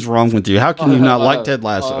 what is wrong with you? How can you not like Ted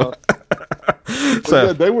Lasso?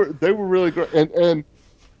 So they were really great. And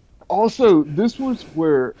also, this was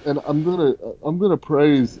where, and I'm gonna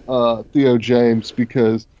praise Theo James,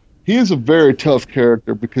 because he is a very tough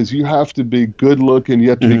character, because you have to be good looking, you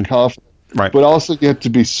have to be confident, right? But also you have to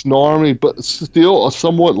be snarmy, but still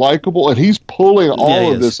somewhat likable. And he's pulling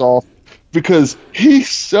all of this off because he's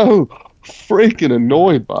so freaking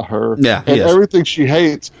annoyed by her and everything she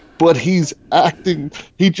hates. But he's acting.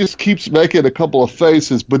 He just keeps making a couple of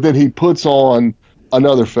faces, but then he puts on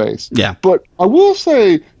another face. Yeah. But I will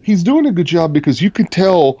say he's doing a good job, because you can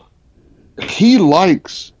tell he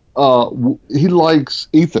likes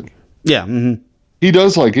Ethan. Yeah. Mm-hmm. He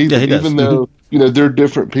does like Ethan, even though they're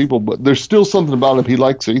different people, but there's still something about him. He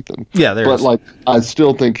likes Ethan. Yeah, there is. But I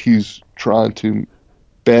still think he's trying to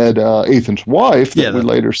bed Ethan's wife that we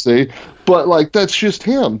later see. But that's just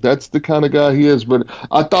him. That's the kind of guy he is. But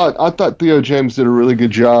I thought Theo James did a really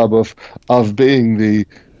good job of being the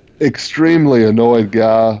extremely annoyed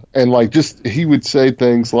guy, and he would say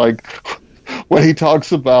things like when he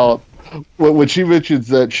talks about when she mentions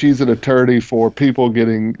that she's an attorney for people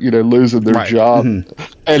getting losing their job,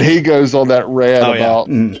 and he goes on that rant about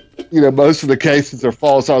most of the cases are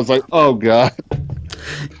false. I was like, oh God.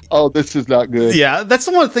 Oh, this is not good. Yeah, that's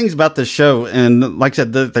one of the things about this show, and like I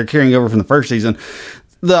said, they're carrying over from the first season.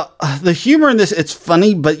 The humor in this, it's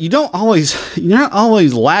funny, but you're not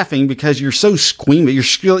always laughing because you're so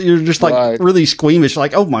squeamish. You're just really squeamish.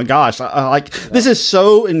 Like, oh my gosh, this is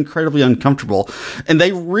so incredibly uncomfortable. And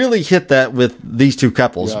they really hit that with these two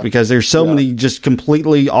couples because there's so many just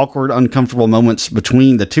completely awkward, uncomfortable moments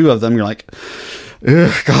between the two of them. You're like,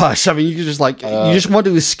 ugh, gosh, I mean, you just you just want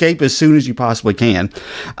to escape as soon as you possibly can.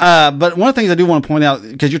 But one of the things I do want to point out,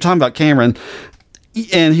 because you're talking about Cameron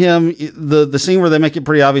and him, the scene where they make it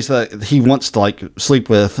pretty obvious that he wants to sleep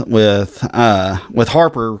with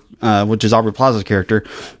Harper, which is Aubrey Plaza's character.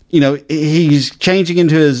 He's changing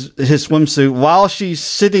into his swimsuit while she's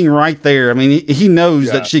sitting right there. I mean, he knows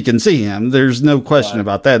that she can see him. There's no question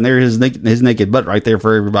about that. And there's his naked butt right there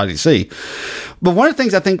for everybody to see. But one of the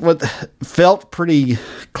things I think what felt pretty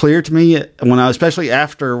clear to me especially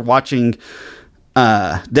after watching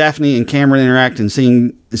Daphne and Cameron interact and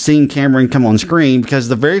seeing Cameron come on screen, because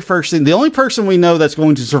the very first thing, the only person we know that's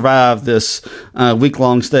going to survive this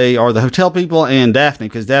week-long stay are the hotel people and Daphne,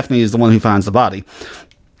 because Daphne is the one who finds the body.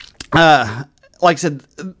 Like I said,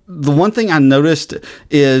 the one thing I noticed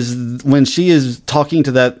is when she is talking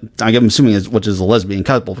to that, I'm assuming which is a lesbian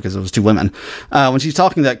couple because it was two women, when she's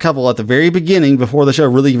talking to that couple at the very beginning before the show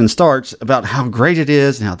really even starts about how great it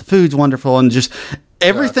is and how the food's wonderful, and just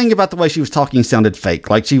everything about the way she was talking sounded fake.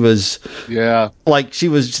 Like she was,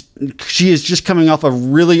 she is just coming off a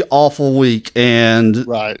really awful week, and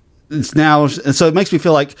it's now, and so it makes me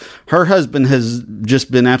feel like her husband has just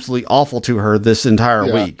been absolutely awful to her this entire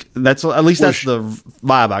week. That's the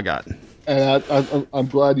vibe I got. And I'm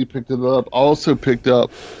glad you picked it up. I also picked up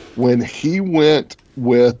when he went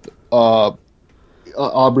with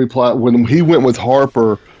Aubrey Platt. When he went with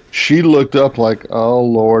Harper, she looked up like, "Oh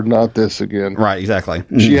Lord, not this again." Right, exactly.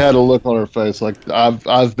 Mm-hmm. She had a look on her face like,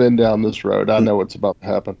 "I've been down this road. I know what's about to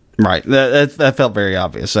happen." Right, that felt very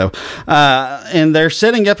obvious. So, and they're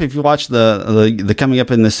setting up. If you watch the coming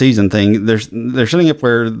up in the season thing, they're setting up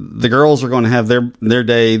where the girls are going to have their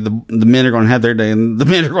day, the men are going to have their day, and the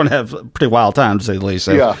men are going to have a pretty wild time, to say the least.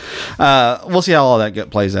 So, we'll see how all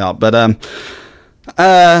that plays out. But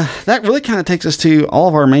that really kind of takes us to all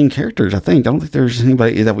of our main characters. I don't think there's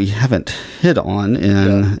anybody that we haven't hit on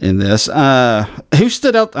in this. Who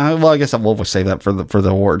stood out? Well, I guess we'll save that for the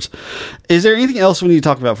awards. Is there anything else we need to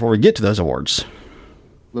talk about before we get to those awards?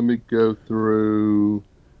 Let me go through.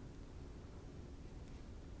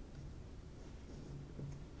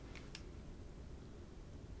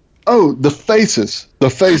 Oh, the faces.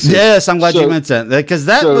 Yes, I'm glad you mentioned that, because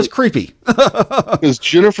that was creepy. Because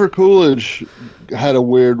Jennifer Coolidge had a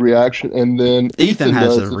weird reaction, and then Ethan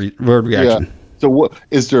has a weird reaction. Yeah. So what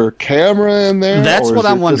is there a camera in there? That's what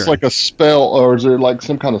I'm wondering. Just like a spell, or is there like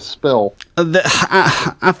some kind of spell?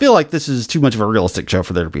 I feel like this is too much of a realistic show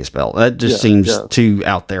for there to be a spell. That just seems too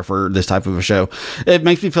out there for this type of a show. It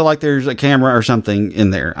makes me feel like there's a camera or something in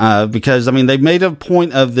there, because they made a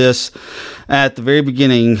point of this at the very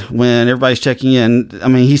beginning when everybody's checking in.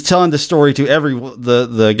 He's telling the story to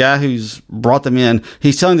the guy who's brought them in.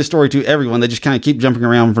 He's telling the story to everyone. They just kind of keep jumping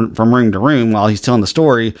around from room to room while he's telling the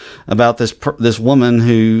story about this woman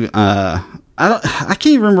who I can't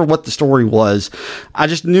even remember what the story was. I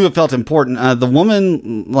just knew it felt important. The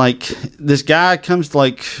woman, this guy comes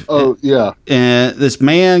to and this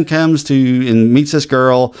man comes to and meets this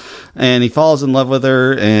girl, and he falls in love with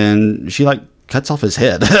her, and she cuts off his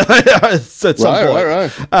head at some point.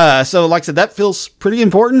 Right. So like I said, that feels pretty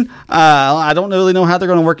important. I don't really know how they're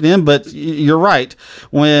going to work it in, but you're right.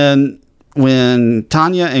 When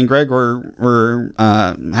Tanya and Greg were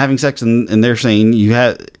having sex in their scene,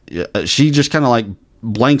 she just kind of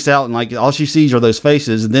blanks out, and all she sees are those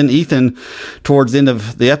faces. And then Ethan, towards the end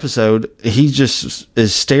of the episode, he just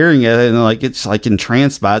is staring at it, and it's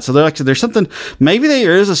entranced by it. So there's something. Maybe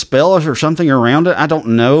there is a spell or something around it. I don't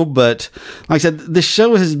know, but like I said, this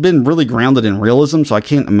show has been really grounded in realism, so I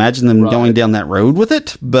can't imagine them going down that road with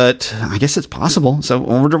it. But I guess it's possible. So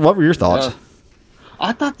what were your thoughts? Yeah.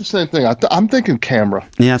 I thought the same thing. I'm thinking camera.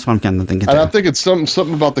 Yeah, that's what I'm kind of thinking. And I think it's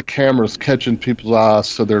something about the cameras catching people's eyes,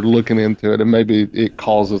 so they're looking into it, and maybe it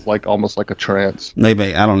causes almost like a trance.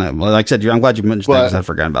 Maybe, I don't know. Well, like I said, I'm glad you mentioned that because I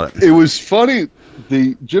forgot about it. It was funny,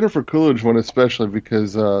 the Jennifer Coolidge one especially,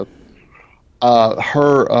 because her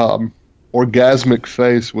orgasmic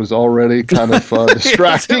face was already kind of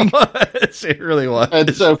distracting. It really was.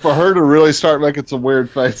 And so for her to really start making some weird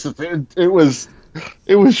faces,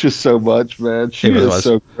 it was just so much, man. She is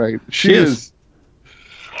so great. She is.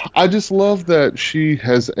 I just love that she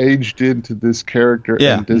has aged into this character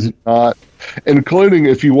and does not, including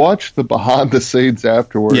if you watch the behind the scenes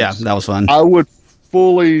afterwards. Yeah, that was fun. I would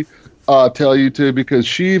fully tell you to, because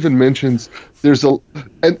she even mentions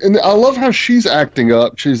and I love how she's acting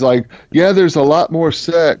up. She's like, yeah, there's a lot more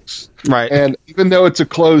sex. Right. And even though it's a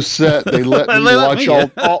closed set, they let me watch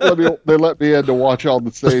they let me in to watch all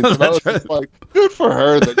the scenes. And I was just like, good for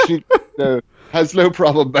her that she has no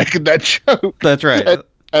problem making that joke. That's right.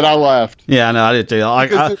 And I laughed. Yeah, no, I did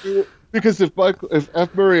too. Because if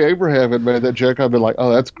F. Murray Abraham had made that joke, I'd be like,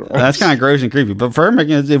 oh, that's gross. That's kind of gross and creepy. But for her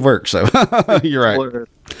making it works, so you're right.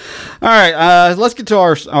 All right, let's get to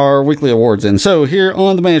our weekly awards then. So here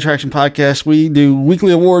on the Main Attraction Podcast, we do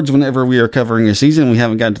weekly awards whenever we are covering a season. We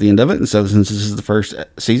haven't gotten to the end of it, and so since this is the first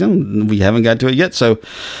season, we haven't got to it yet. So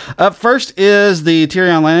up first is the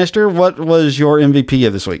Tyrion Lannister. What was your MVP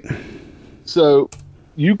of this week? So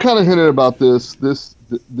you kind of hinted about this. This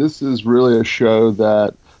is really a show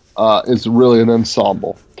that is really an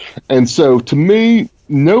ensemble. And so to me,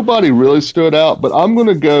 nobody really stood out, but I'm going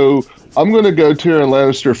to go I'm going to go Tyrion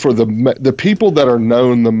Lannister for the people that are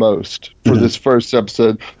known the most for this first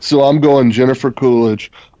episode. So I'm going Jennifer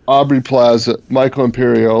Coolidge, Aubrey Plaza, Michael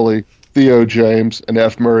Imperioli, Theo James, and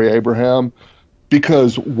F. Murray Abraham.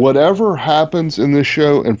 Because whatever happens in this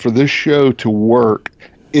show, and for this show to work,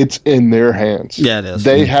 it's in their hands. Yeah, it is.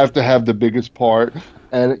 They have to have the biggest part.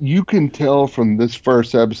 And you can tell from this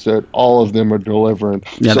first episode, all of them are delivering.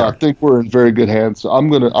 Yeah, so I think we're in very good hands. So I'm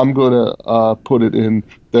gonna put it in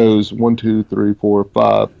those 1, 2, 3, 4,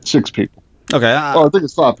 5, 6 people. Okay. I think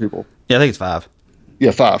it's 5 people. Yeah, I think it's 5. Yeah,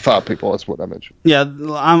 five people. That's what I mentioned. Yeah,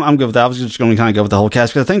 I'm good with that. I was just going to kind of go with the whole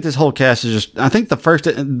cast because I think this whole cast is just. I think the first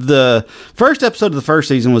episode of the first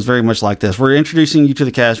season was very much like this. We're introducing you to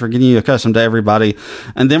the cast. We're getting you accustomed to everybody,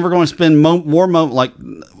 and then we're going to spend more like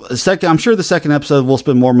second. I'm sure the second episode we'll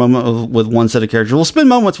spend more moment with one set of characters. We'll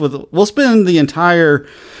spend the entire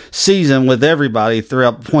season with everybody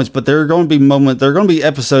throughout points, but there are going to be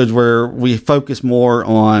episodes where we focus more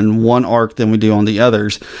on one arc than we do on the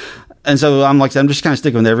others. And so I'm just kind of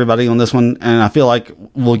sticking with everybody on this one. And I feel like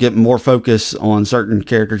we'll get more focus on certain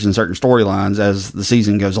characters and certain storylines as the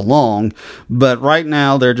season goes along. But right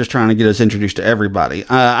now they're just trying to get us introduced to everybody.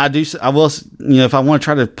 I will, if I want to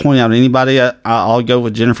try to point out anybody, I'll go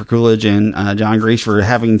with Jennifer Coolidge and John Grease for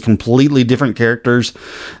having completely different characters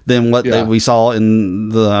than what we saw in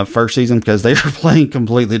the first season, because they were playing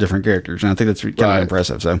completely different characters. And I think that's kind of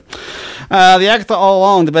impressive. So the Agatha All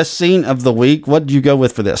Along, the best scene of the week. What did you go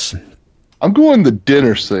with for this? I'm going the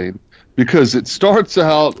dinner scene because it starts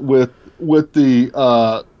out with the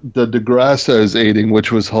DeGrasso's eating,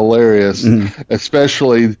 which was hilarious,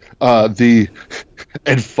 especially the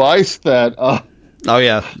advice that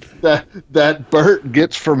that Bert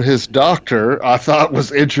gets from his doctor. I thought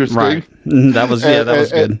was interesting. Right. That was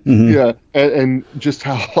good. Yeah, and just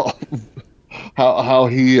how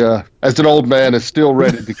he, as an old man, is still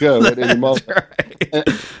ready to go at any moment. Right.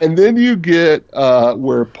 And then you get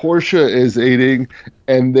where Portia is eating,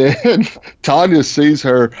 and then Tanya sees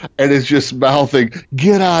her and is just mouthing,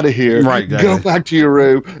 "Get out of here. Right, exactly. Go back to your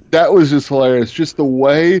room." That was just hilarious. Just the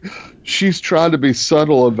way she's trying to be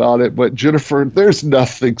subtle about it, but Jennifer, there's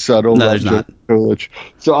nothing subtle about Jennifer Coolidge.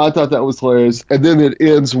 So I thought that was hilarious. And then it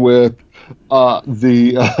ends with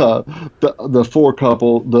the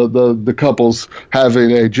couples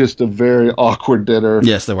having just a very awkward dinner.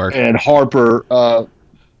 Yes, they were. And Harper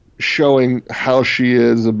showing how she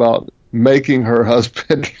is about making her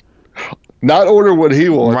husband not order what he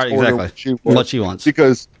wants, right? Exactly. Order what she wants,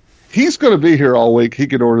 because he's going to be here all week. He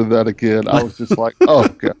could order that again. I was just like, oh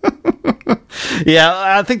god. Yeah,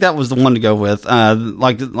 I think that was the one to go with.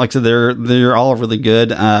 Like I said, they're all really good.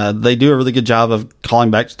 They do a really good job of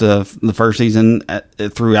calling back to the first season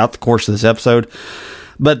throughout the course of this episode.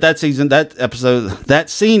 But that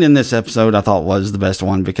scene in this episode, I thought was the best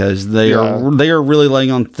one, because they are really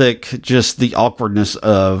laying on thick just the awkwardness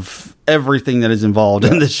of everything that is involved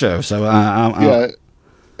in this show. So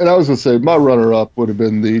and I was going to say, my runner-up would have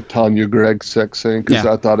been the Tanya Gregg sex scene, because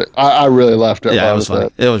I thought I really laughed at it. Yeah, it was funny.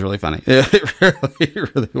 It was really funny.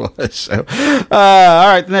 It really was. So, all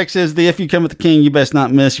right, the next is the If You Come with the King, You Best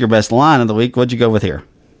Not Miss, your best line of the week. What'd you go with here?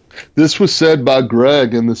 This was said by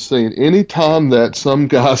Greg in the scene. Anytime that some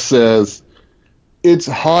guy says, "It's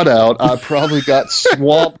hot out," I probably got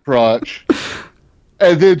swamp crotch.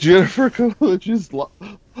 And then Jennifer Coolidge's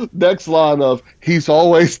next line of, "He's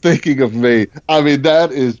always thinking of me." I mean, that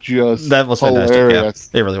was hilarious.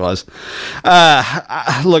 Yeah, it really was.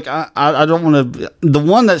 Look, I don't want to. The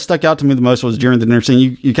one that stuck out to me the most was during the dinner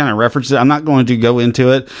scene. You kind of referenced it. I'm not going to go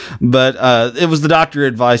into it, but it was the doctor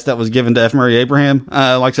advice that was given to F. Murray Abraham.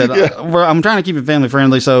 Like I said, I'm trying to keep it family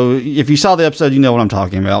friendly. So if you saw the episode, you know what I'm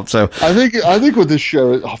talking about. So I think with this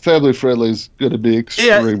show, family friendly is going to be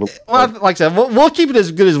extremely. Yeah, well, like I said, we'll keep it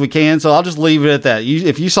as good as we can. So I'll just leave it at that.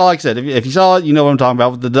 If you saw it, you know what I'm talking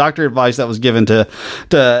about. With the doctor advice that was given to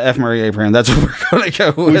F. Murray Abraham, that's what we're going to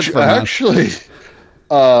go with. Which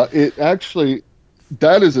actually,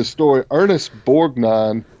 that is a story. Ernest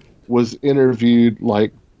Borgnine was interviewed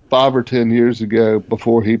like 5 or 10 years ago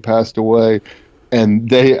before he passed away, and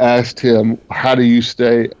they asked him, "How do you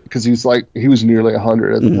stay?" Because he was nearly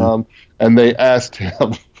 100 at the time, and they asked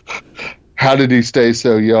him, how did he stay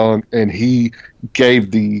so young? And he gave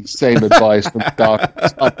the same advice from the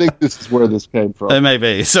doctors. I think this is where this came from. It may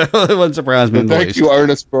be. So it wouldn't surprise me. Thank you,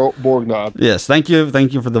 Ernest Borgnine. Yes, thank you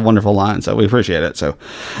for the wonderful line. So we appreciate it. So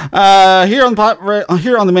here on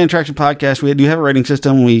the Main Attraction Podcast, we do have a rating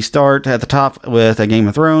system. We start at the top with a Game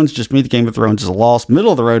of Thrones. Just me, the Game of Thrones is a loss. Middle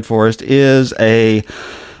of the road for us is a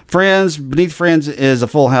Friends, beneath Friends is a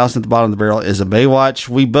Full House. At the bottom of the barrel is a Baywatch.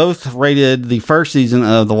 We both rated the first season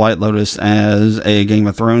of The White Lotus as a Game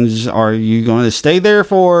of Thrones. Are you going to stay there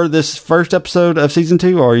for this first episode of season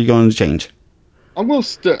 2, or are you going to change? I'm going to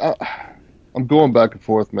stay. I'm going back and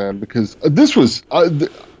forth, man, because this was.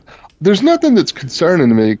 There's nothing that's concerning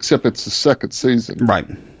to me except it's the second season, right?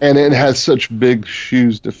 And it has such big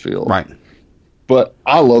shoes to fill, right? But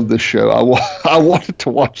I love this show. I wanted to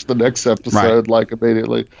watch the next episode like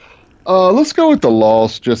immediately. Let's go with The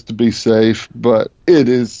Lost just to be safe, but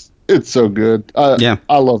it's so good. I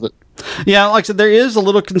love it. Yeah, like I said, there is a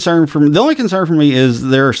little concern the only concern for me is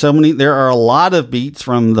there are a lot of beats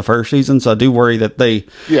from the first season, so I do worry that they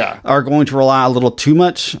are going to rely a little too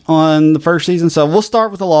much on the first season. So we'll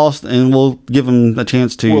start with The Lost, and we'll give them a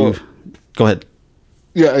chance to go ahead.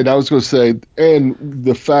 Yeah, and I was going to say, and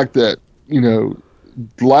the fact that,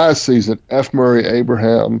 last season, F. Murray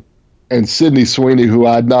Abraham and Sydney Sweeney, who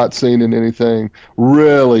I had not seen in anything,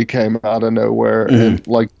 really came out of nowhere and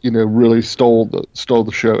really stole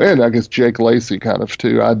the show. And I guess Jake Lacey kind of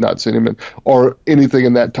too. I had not seen him in or anything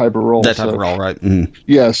in that type of role. That type of role, right? Mm-hmm.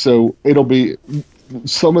 Yeah, so it'll be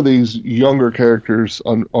some of these younger characters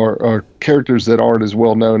are characters that aren't as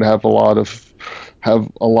well known have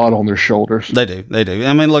a lot on their shoulders. They do.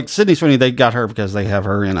 I mean, look, Sydney Sweeney, they got her because they have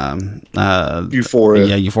her in Euphoria.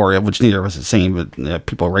 Yeah, Euphoria, which neither of us have seen, but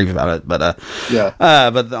people rave about it. But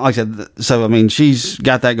but like I said, so I mean, she's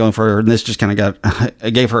got that going for her, and this just kind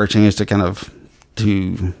of gave her a chance to kind of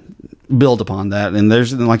to build upon that. And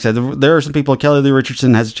there's, like I said, there are some people. Kelly Lou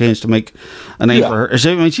Richardson has a chance to make a name for her.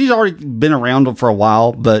 I mean, she's already been around for a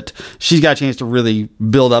while, but she's got a chance to really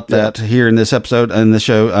build up that here in this episode and the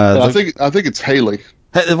show. I think it's Haley.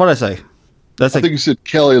 What did I say? I think you said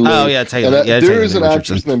Kelly Lou. Oh, yeah, it's Haley. There is an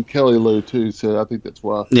actress named Kelly Lou, too, so I think that's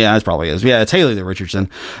why. Yeah, it probably is. Yeah, it's Haley Lou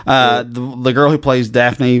Richardson. The girl who plays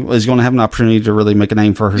Daphne is going to have an opportunity to really make a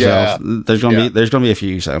name for herself. Yeah. There's going to be a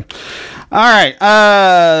few, so. All right.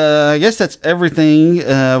 I guess that's everything.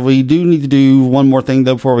 We do need to do one more thing,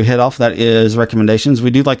 though, before we head off. That is recommendations.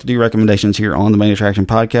 We do like to do recommendations here on the Main Attraction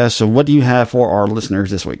Podcast. So what do you have for our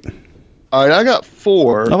listeners this week? All right, I got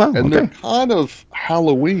 4, they're kind of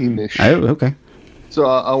Halloween-ish. Oh, okay. So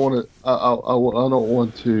I want to. I don't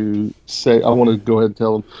want to say. I want to go ahead and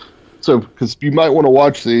tell them. So because you might want to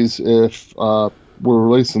watch these if we're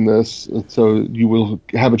releasing this, so you will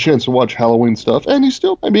have a chance to watch Halloween stuff, and you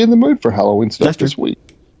still may be in the mood for Halloween stuff this week.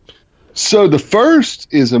 So the first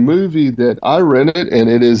is a movie that I rented, and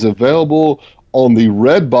it is available on the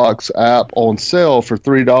Redbox app on sale for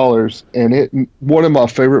 $3, and one of my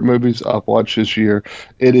favorite movies I've watched this year.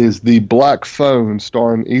 It is The Black Phone,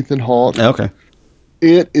 starring Ethan Hawke. Okay,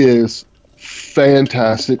 it is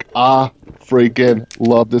fantastic. I freaking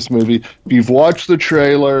love this movie. If you've watched the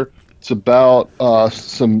trailer, it's about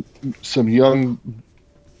some young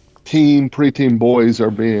preteen boys are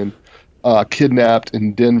being kidnapped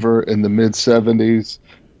in Denver in the mid-'70s,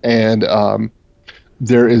 and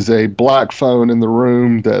there is a black phone in the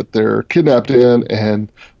room that they're kidnapped in,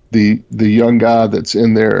 and the young guy that's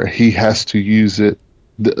in there, he has to use it.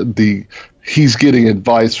 He's getting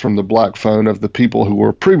advice from the black phone of the people who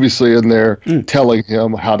were previously in there telling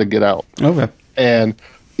him how to get out. Okay. And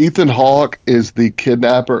Ethan Hawke is the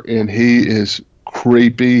kidnapper, and he is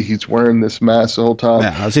creepy. He's wearing this mask the whole time.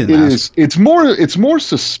 Yeah, I've seen the mask. It's more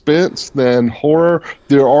suspense than horror.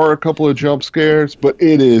 There are a couple of jump scares, but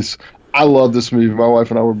it is. I love this movie. My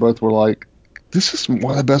wife and I were like, this is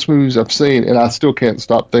one of the best movies I've seen, and I still can't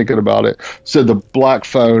stop thinking about it. So The Black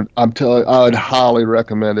Phone, I would highly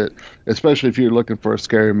recommend it, especially if you're looking for a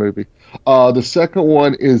scary movie. The second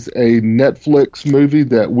one is a Netflix movie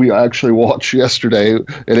that we actually watched yesterday,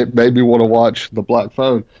 and it made me want to watch The Black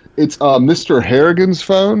Phone. It's Mr. Harrigan's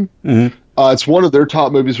Phone. Mm-hmm. It's one of their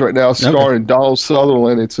top movies right now, starring Donald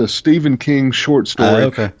Sutherland. It's a Stephen King short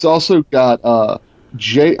story. It's also got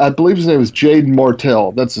I believe his name is Jaden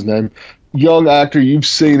Martell. That's his name. Young actor. You've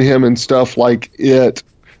seen him in stuff like It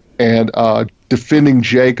and Defending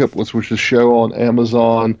Jacob, which was a show on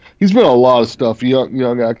Amazon. He's been on a lot of stuff.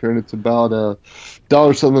 Young actor, and it's about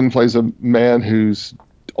Donald Sutherland plays a man who's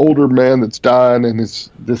older man that's dying, and this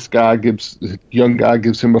young guy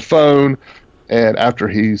gives him a phone, and after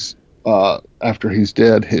he's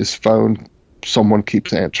dead, his phone someone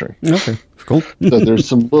keeps answering. Okay, cool. So there's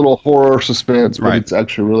some little horror suspense, but it's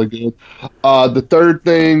actually really good. The third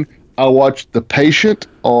thing, I watched The Patient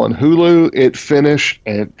on Hulu. It finished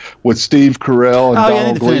with Steve Carell and Donald I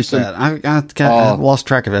need to Gleason. finish that. I lost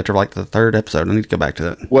track of it after like the third episode. I need to go back to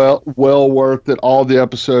that. Well worth it. All the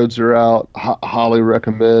episodes are out. Highly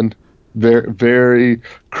recommend. Very, very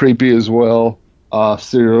creepy as well.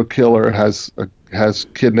 Serial killer has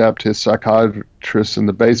kidnapped his psychiatrist in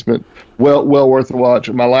the basement. Well worth a watch.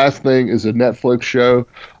 My last thing is a Netflix show.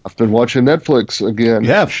 I've been watching Netflix again.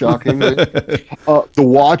 Yeah, shockingly. The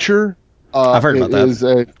Watcher. I've heard about that. Is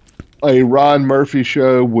a Ryan Murphy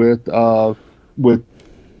show with oh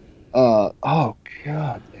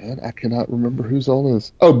God, man, I cannot remember who's on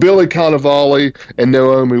this. Oh, Billy Cannavale and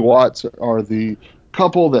Naomi Watts are the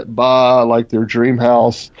couple that buy like their dream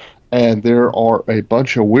house, and there are a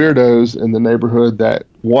bunch of weirdos in the neighborhood that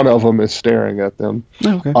one of them is staring at them.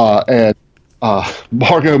 Okay. And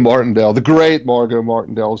Margot Martindale, the great Margot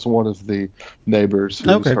Martindale, is one of the neighbors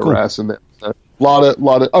who's harassing them. So, lot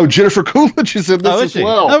of Jennifer Coolidge is in this as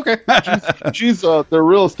well. Okay. she's their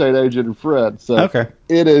real estate agent and friend. So okay.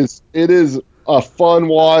 It is a fun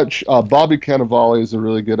watch. Bobby Cannavale is a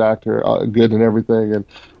really good actor, good in everything, and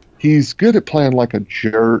he's good at playing like a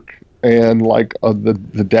jerk and like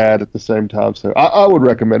the dad at the same time. So I would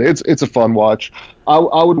recommend it. It's a fun watch.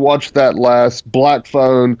 I would watch that last. Black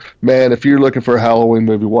Phone, man, if you're looking for a Halloween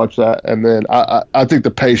movie, watch that. And then I think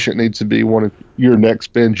The Patient needs to be one of your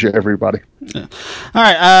next binge, everybody. Yeah. All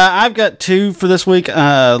right, I've got two for this week.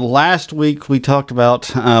 Last week we talked about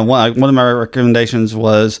one of my recommendations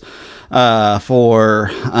was for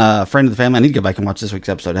Friend of the Family. I need to go back and watch this week's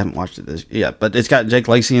episode. I haven't watched it yet, but it's got Jake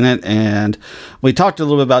Lacy in it, and we talked a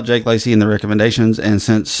little bit about Jake Lacy in the recommendations. And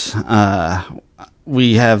since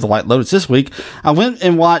we have the White Lotus this week, I went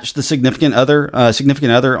and watched The Significant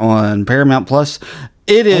Other on Paramount Plus.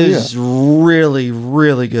 It is really,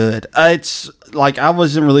 really good. It's like I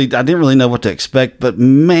didn't really know what to expect, but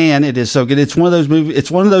man, it is so good. It's one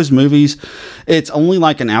of those movies. It's only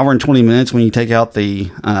like an hour and 20 minutes when you take out the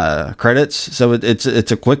credits, so it's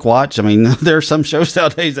a quick watch. I mean, there are some shows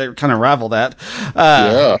nowadays that kind of rival that.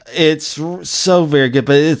 It's so very good,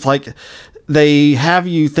 but it's like they have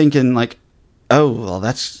you thinking like, oh, well,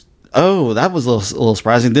 that was a little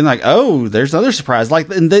surprising. Then like, oh, there's another surprise. Like,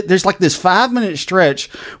 and there's like this 5-minute stretch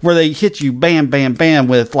where they hit you bam, bam, bam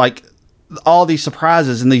with like all these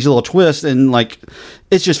surprises and these little twists. And like,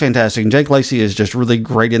 it's just fantastic. And Jake Lacy is just really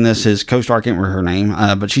great in this. His co-star, I can't remember her name,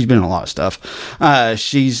 but she's been in a lot of stuff.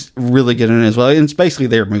 She's really good in it as well. And it's basically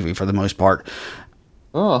their movie for the most part.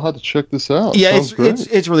 Oh, I'll have to check this out. Yeah,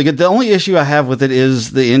 it's really good. The only issue I have with it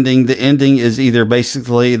is the ending. The ending is either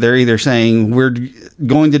basically they're either saying we're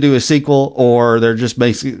going to do a sequel, or they're just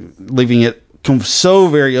basically leaving it so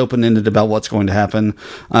very open-ended about what's going to happen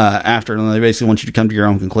after, and they basically want you to come to your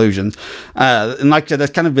own conclusions. And like I said,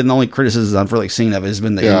 that's kind of been the only criticism I've really seen of it, has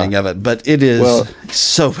been the ending of it. But it is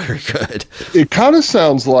so very good. It kind of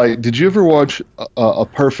sounds like, did you ever watch A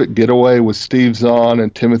Perfect Getaway with Steve Zahn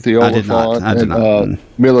and Timothy Olyphant and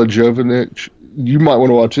Mila Jovovich? You might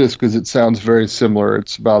want to watch this because it sounds very similar.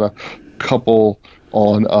 It's about a couple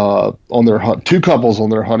on their two couples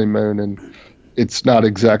on their honeymoon, and it's not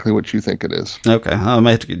exactly what you think it is. Okay, I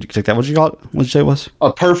may have to check that. What did you call it? What did you say it was?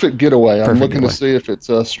 A Perfect Getaway. I'm looking to see if it's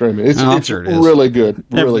streaming. It's sure it is. Really good.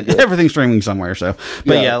 Really good. Everything's streaming somewhere. So,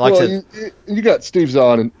 but like I said, you got Steve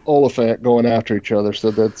Zahn and Oliphant going after each other. So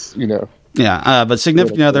that's Yeah, but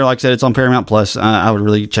Significant Other, like I said, it's on Paramount Plus. I would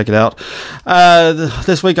really check it out.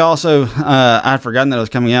 This week also, I'd forgotten that it was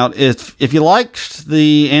coming out. If you liked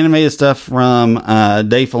the animated stuff from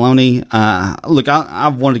Dave Filoni, look, I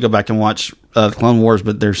wanted to go back and watch Clone Wars,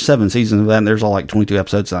 but there's 7 seasons of that, and there's all like 22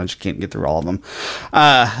 episodes, and I just can't get through all of them.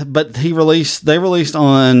 But they released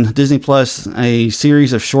on Disney Plus a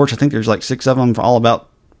series of shorts. I think there's like 6 of them, all about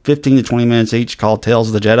 15 to 20 minutes each, called Tales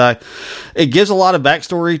of the Jedi. It gives a lot of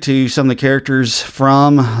backstory to some of the characters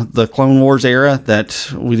from the Clone Wars era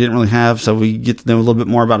that we didn't really have, so we get to know a little bit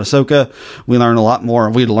more about Ahsoka. We learn a lot more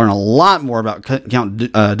about Count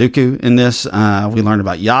Dooku in this. We learn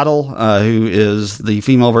about Yaddle, who is the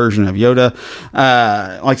female version of Yoda.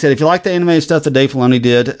 Like I said, if you like the animated stuff that Dave Filoni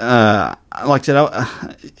did, like I said,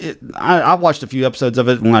 I watched a few episodes of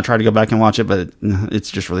it when I tried to go back and watch it, but it's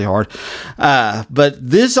just really hard. But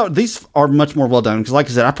these are much more well done, because like I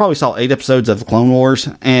said, I probably saw 8 episodes of Clone Wars,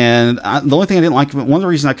 and the only thing I didn't like, one of the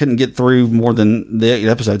reasons I couldn't get through more than the 8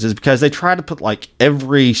 episodes is because they try to put like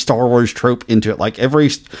every Star Wars trope into it. Like every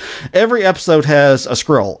episode has a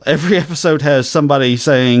scroll. Every episode has somebody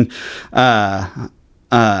saying, I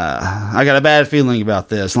got a bad feeling about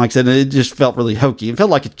this. And like I said, it just felt really hokey. It felt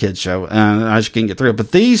like a kid's show, and I just can't get through it.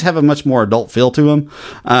 But these have a much more adult feel to them.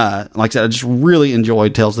 Like I said, I just really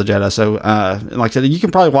enjoyed Tales of the Jedi. So, like I said, you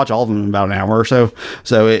can probably watch all of them in about an hour or so.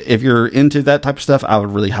 So if you're into that type of stuff, I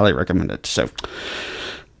would really highly recommend it. So,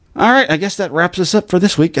 all right, I guess that wraps us up for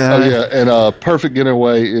this week. And Perfect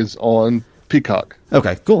Getaway is on Peacock.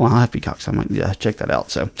 Okay, cool. I'll have Peacock, so I might check that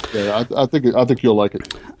out. So yeah, I think you'll like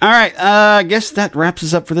it. All right, I guess that wraps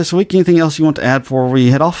us up for this week. Anything else you want to add before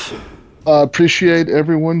we head off? Appreciate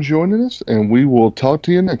everyone joining us, and we will talk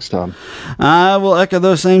to you next time. I will echo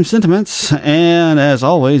those same sentiments, and as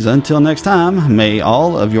always, until next time, may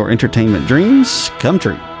all of your entertainment dreams come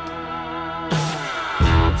true.